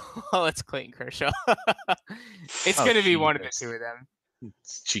dark at all. It's Clayton Kershaw. It's going to be one of the two of them.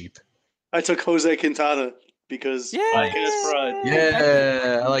 It's cheap. I took Jose Quintana because podcast pride.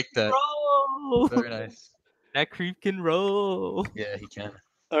 Yeah, I like that. Roll. Very nice. That creep can roll. Yeah, he can.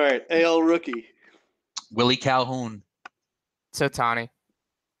 All right, AL rookie. Willie Calhoun. So Tani.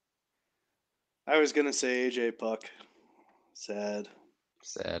 I was gonna say AJ Puck. Sad.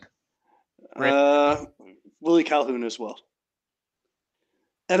 Willie Calhoun as well.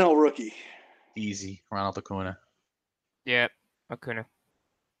 NL rookie. Easy. Ronald Acuna. Yep, Acuna.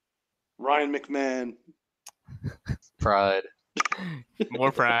 Ryan McMahon. Pride.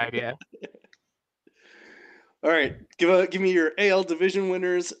 More pride, yeah. All right, give me your AL division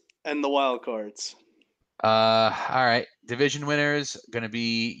winners and the wild cards. All right, division winners gonna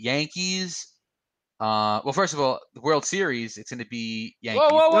be Yankees. Well, first of all, the World Series, it's gonna be Yankees.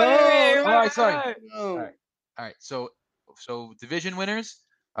 Whoa, wait, all right, sorry. No. All right. So division winners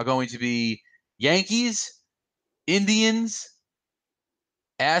are going to be Yankees, Indians,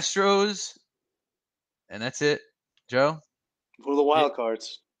 Astros, and that's it. Joe? Who are the wild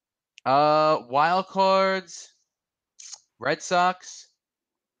cards? Wild cards, Red Sox,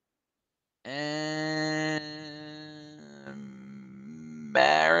 and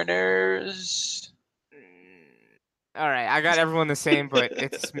Mariners. All right, I got everyone the same, but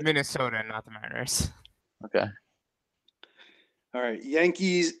it's Minnesota, not the Mariners. Okay. All right,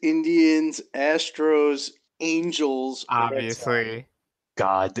 Yankees, Indians, Astros, Angels. Obviously.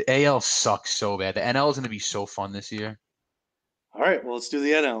 God, the AL sucks so bad. The NL is going to be so fun this year. All right, well, let's do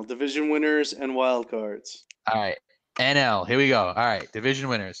the NL. Division winners and wild cards. All right, NL. Here we go. All right, division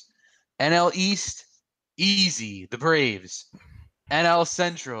winners. NL East, easy. The Braves. NL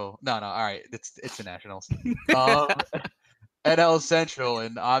Central. No. All right, it's the Nationals. NL Central,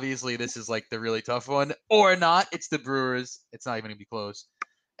 and obviously this is like the really tough one, or not. It's the Brewers. It's not even gonna be close.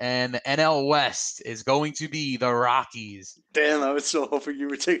 And the NL West is going to be the Rockies. Damn, I was so hoping you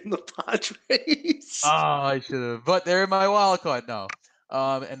were taking the Padres. Oh, I should have. But they're in my wild card. No.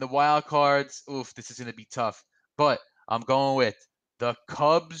 And the wild cards, oof, this is going to be tough. But I'm going with the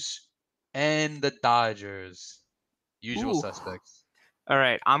Cubs and the Dodgers. Usual suspects. All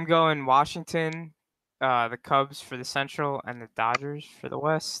right, I'm going Washington, the Cubs for the Central, and the Dodgers for the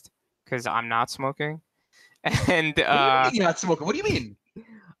West, because I'm not smoking. And what do you mean you're not smoking? What do you mean?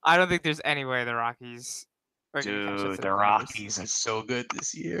 I don't think there's any way the Rockies are Dude, gonna catch up to the Rockies are so good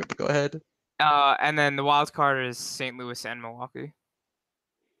this year. But go ahead. And then the wild card is St. Louis and Milwaukee.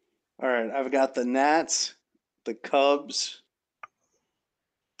 All right, I've got the Nats, the Cubs,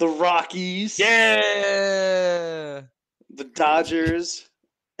 the Rockies, yeah, the Dodgers,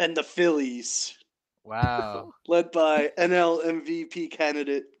 and the Phillies. Wow. Led by NL MVP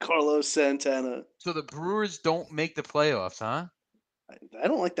candidate Carlos Santana. So the Brewers don't make the playoffs, huh? I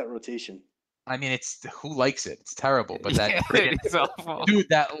don't like that rotation. I mean, it's who likes it? It's terrible, but that it's awful. Dude,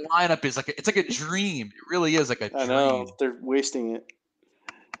 that lineup is it's like a dream. It really is like a dream. I know they're wasting it.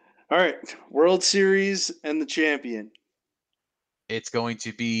 All right, World Series and the champion. It's going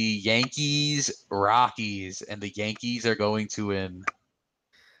to be Yankees, Rockies, and the Yankees are going to win.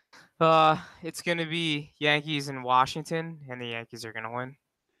 It's gonna be Yankees and Washington, and the Yankees are gonna win.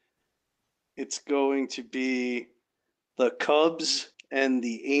 It's going to be the Cubs and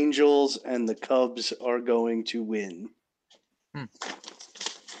the Angels, and the Cubs are going to win.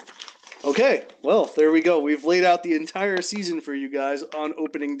 Okay, well, there we go. We've laid out the entire season for you guys on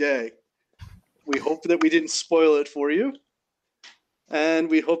opening day. We hope that we didn't spoil it for you. And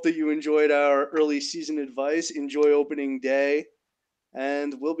we hope that you enjoyed our early season advice. Enjoy opening day.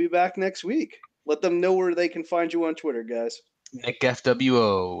 And we'll be back next week. Let them know where they can find you on Twitter, guys. Nick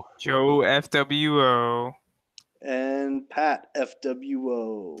FWO. Joe FWO. And Pat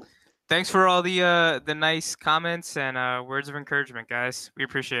FWO. Thanks for all the nice comments and words of encouragement, guys. We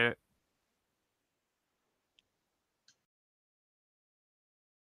appreciate it.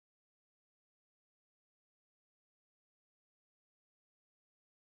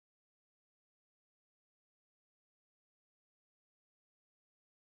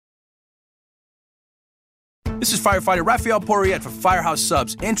 This is firefighter Rafael Porriette for Firehouse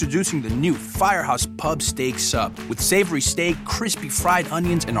Subs, introducing the new Firehouse Pub Steak Sub with savory steak, crispy fried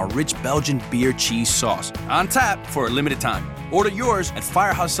onions, and our rich Belgian beer cheese sauce. On tap for a limited time. Order yours at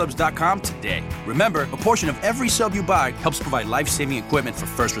firehousesubs.com today. Remember, a portion of every sub you buy helps provide life-saving equipment for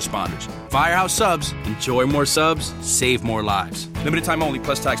first responders. Firehouse Subs. Enjoy more subs, save more lives. Limited time only,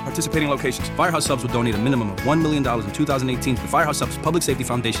 plus tax. Participating locations. Firehouse Subs will donate a minimum of $1 million in 2018 to the Firehouse Subs Public Safety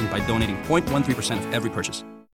Foundation by donating 0.13% of every purchase.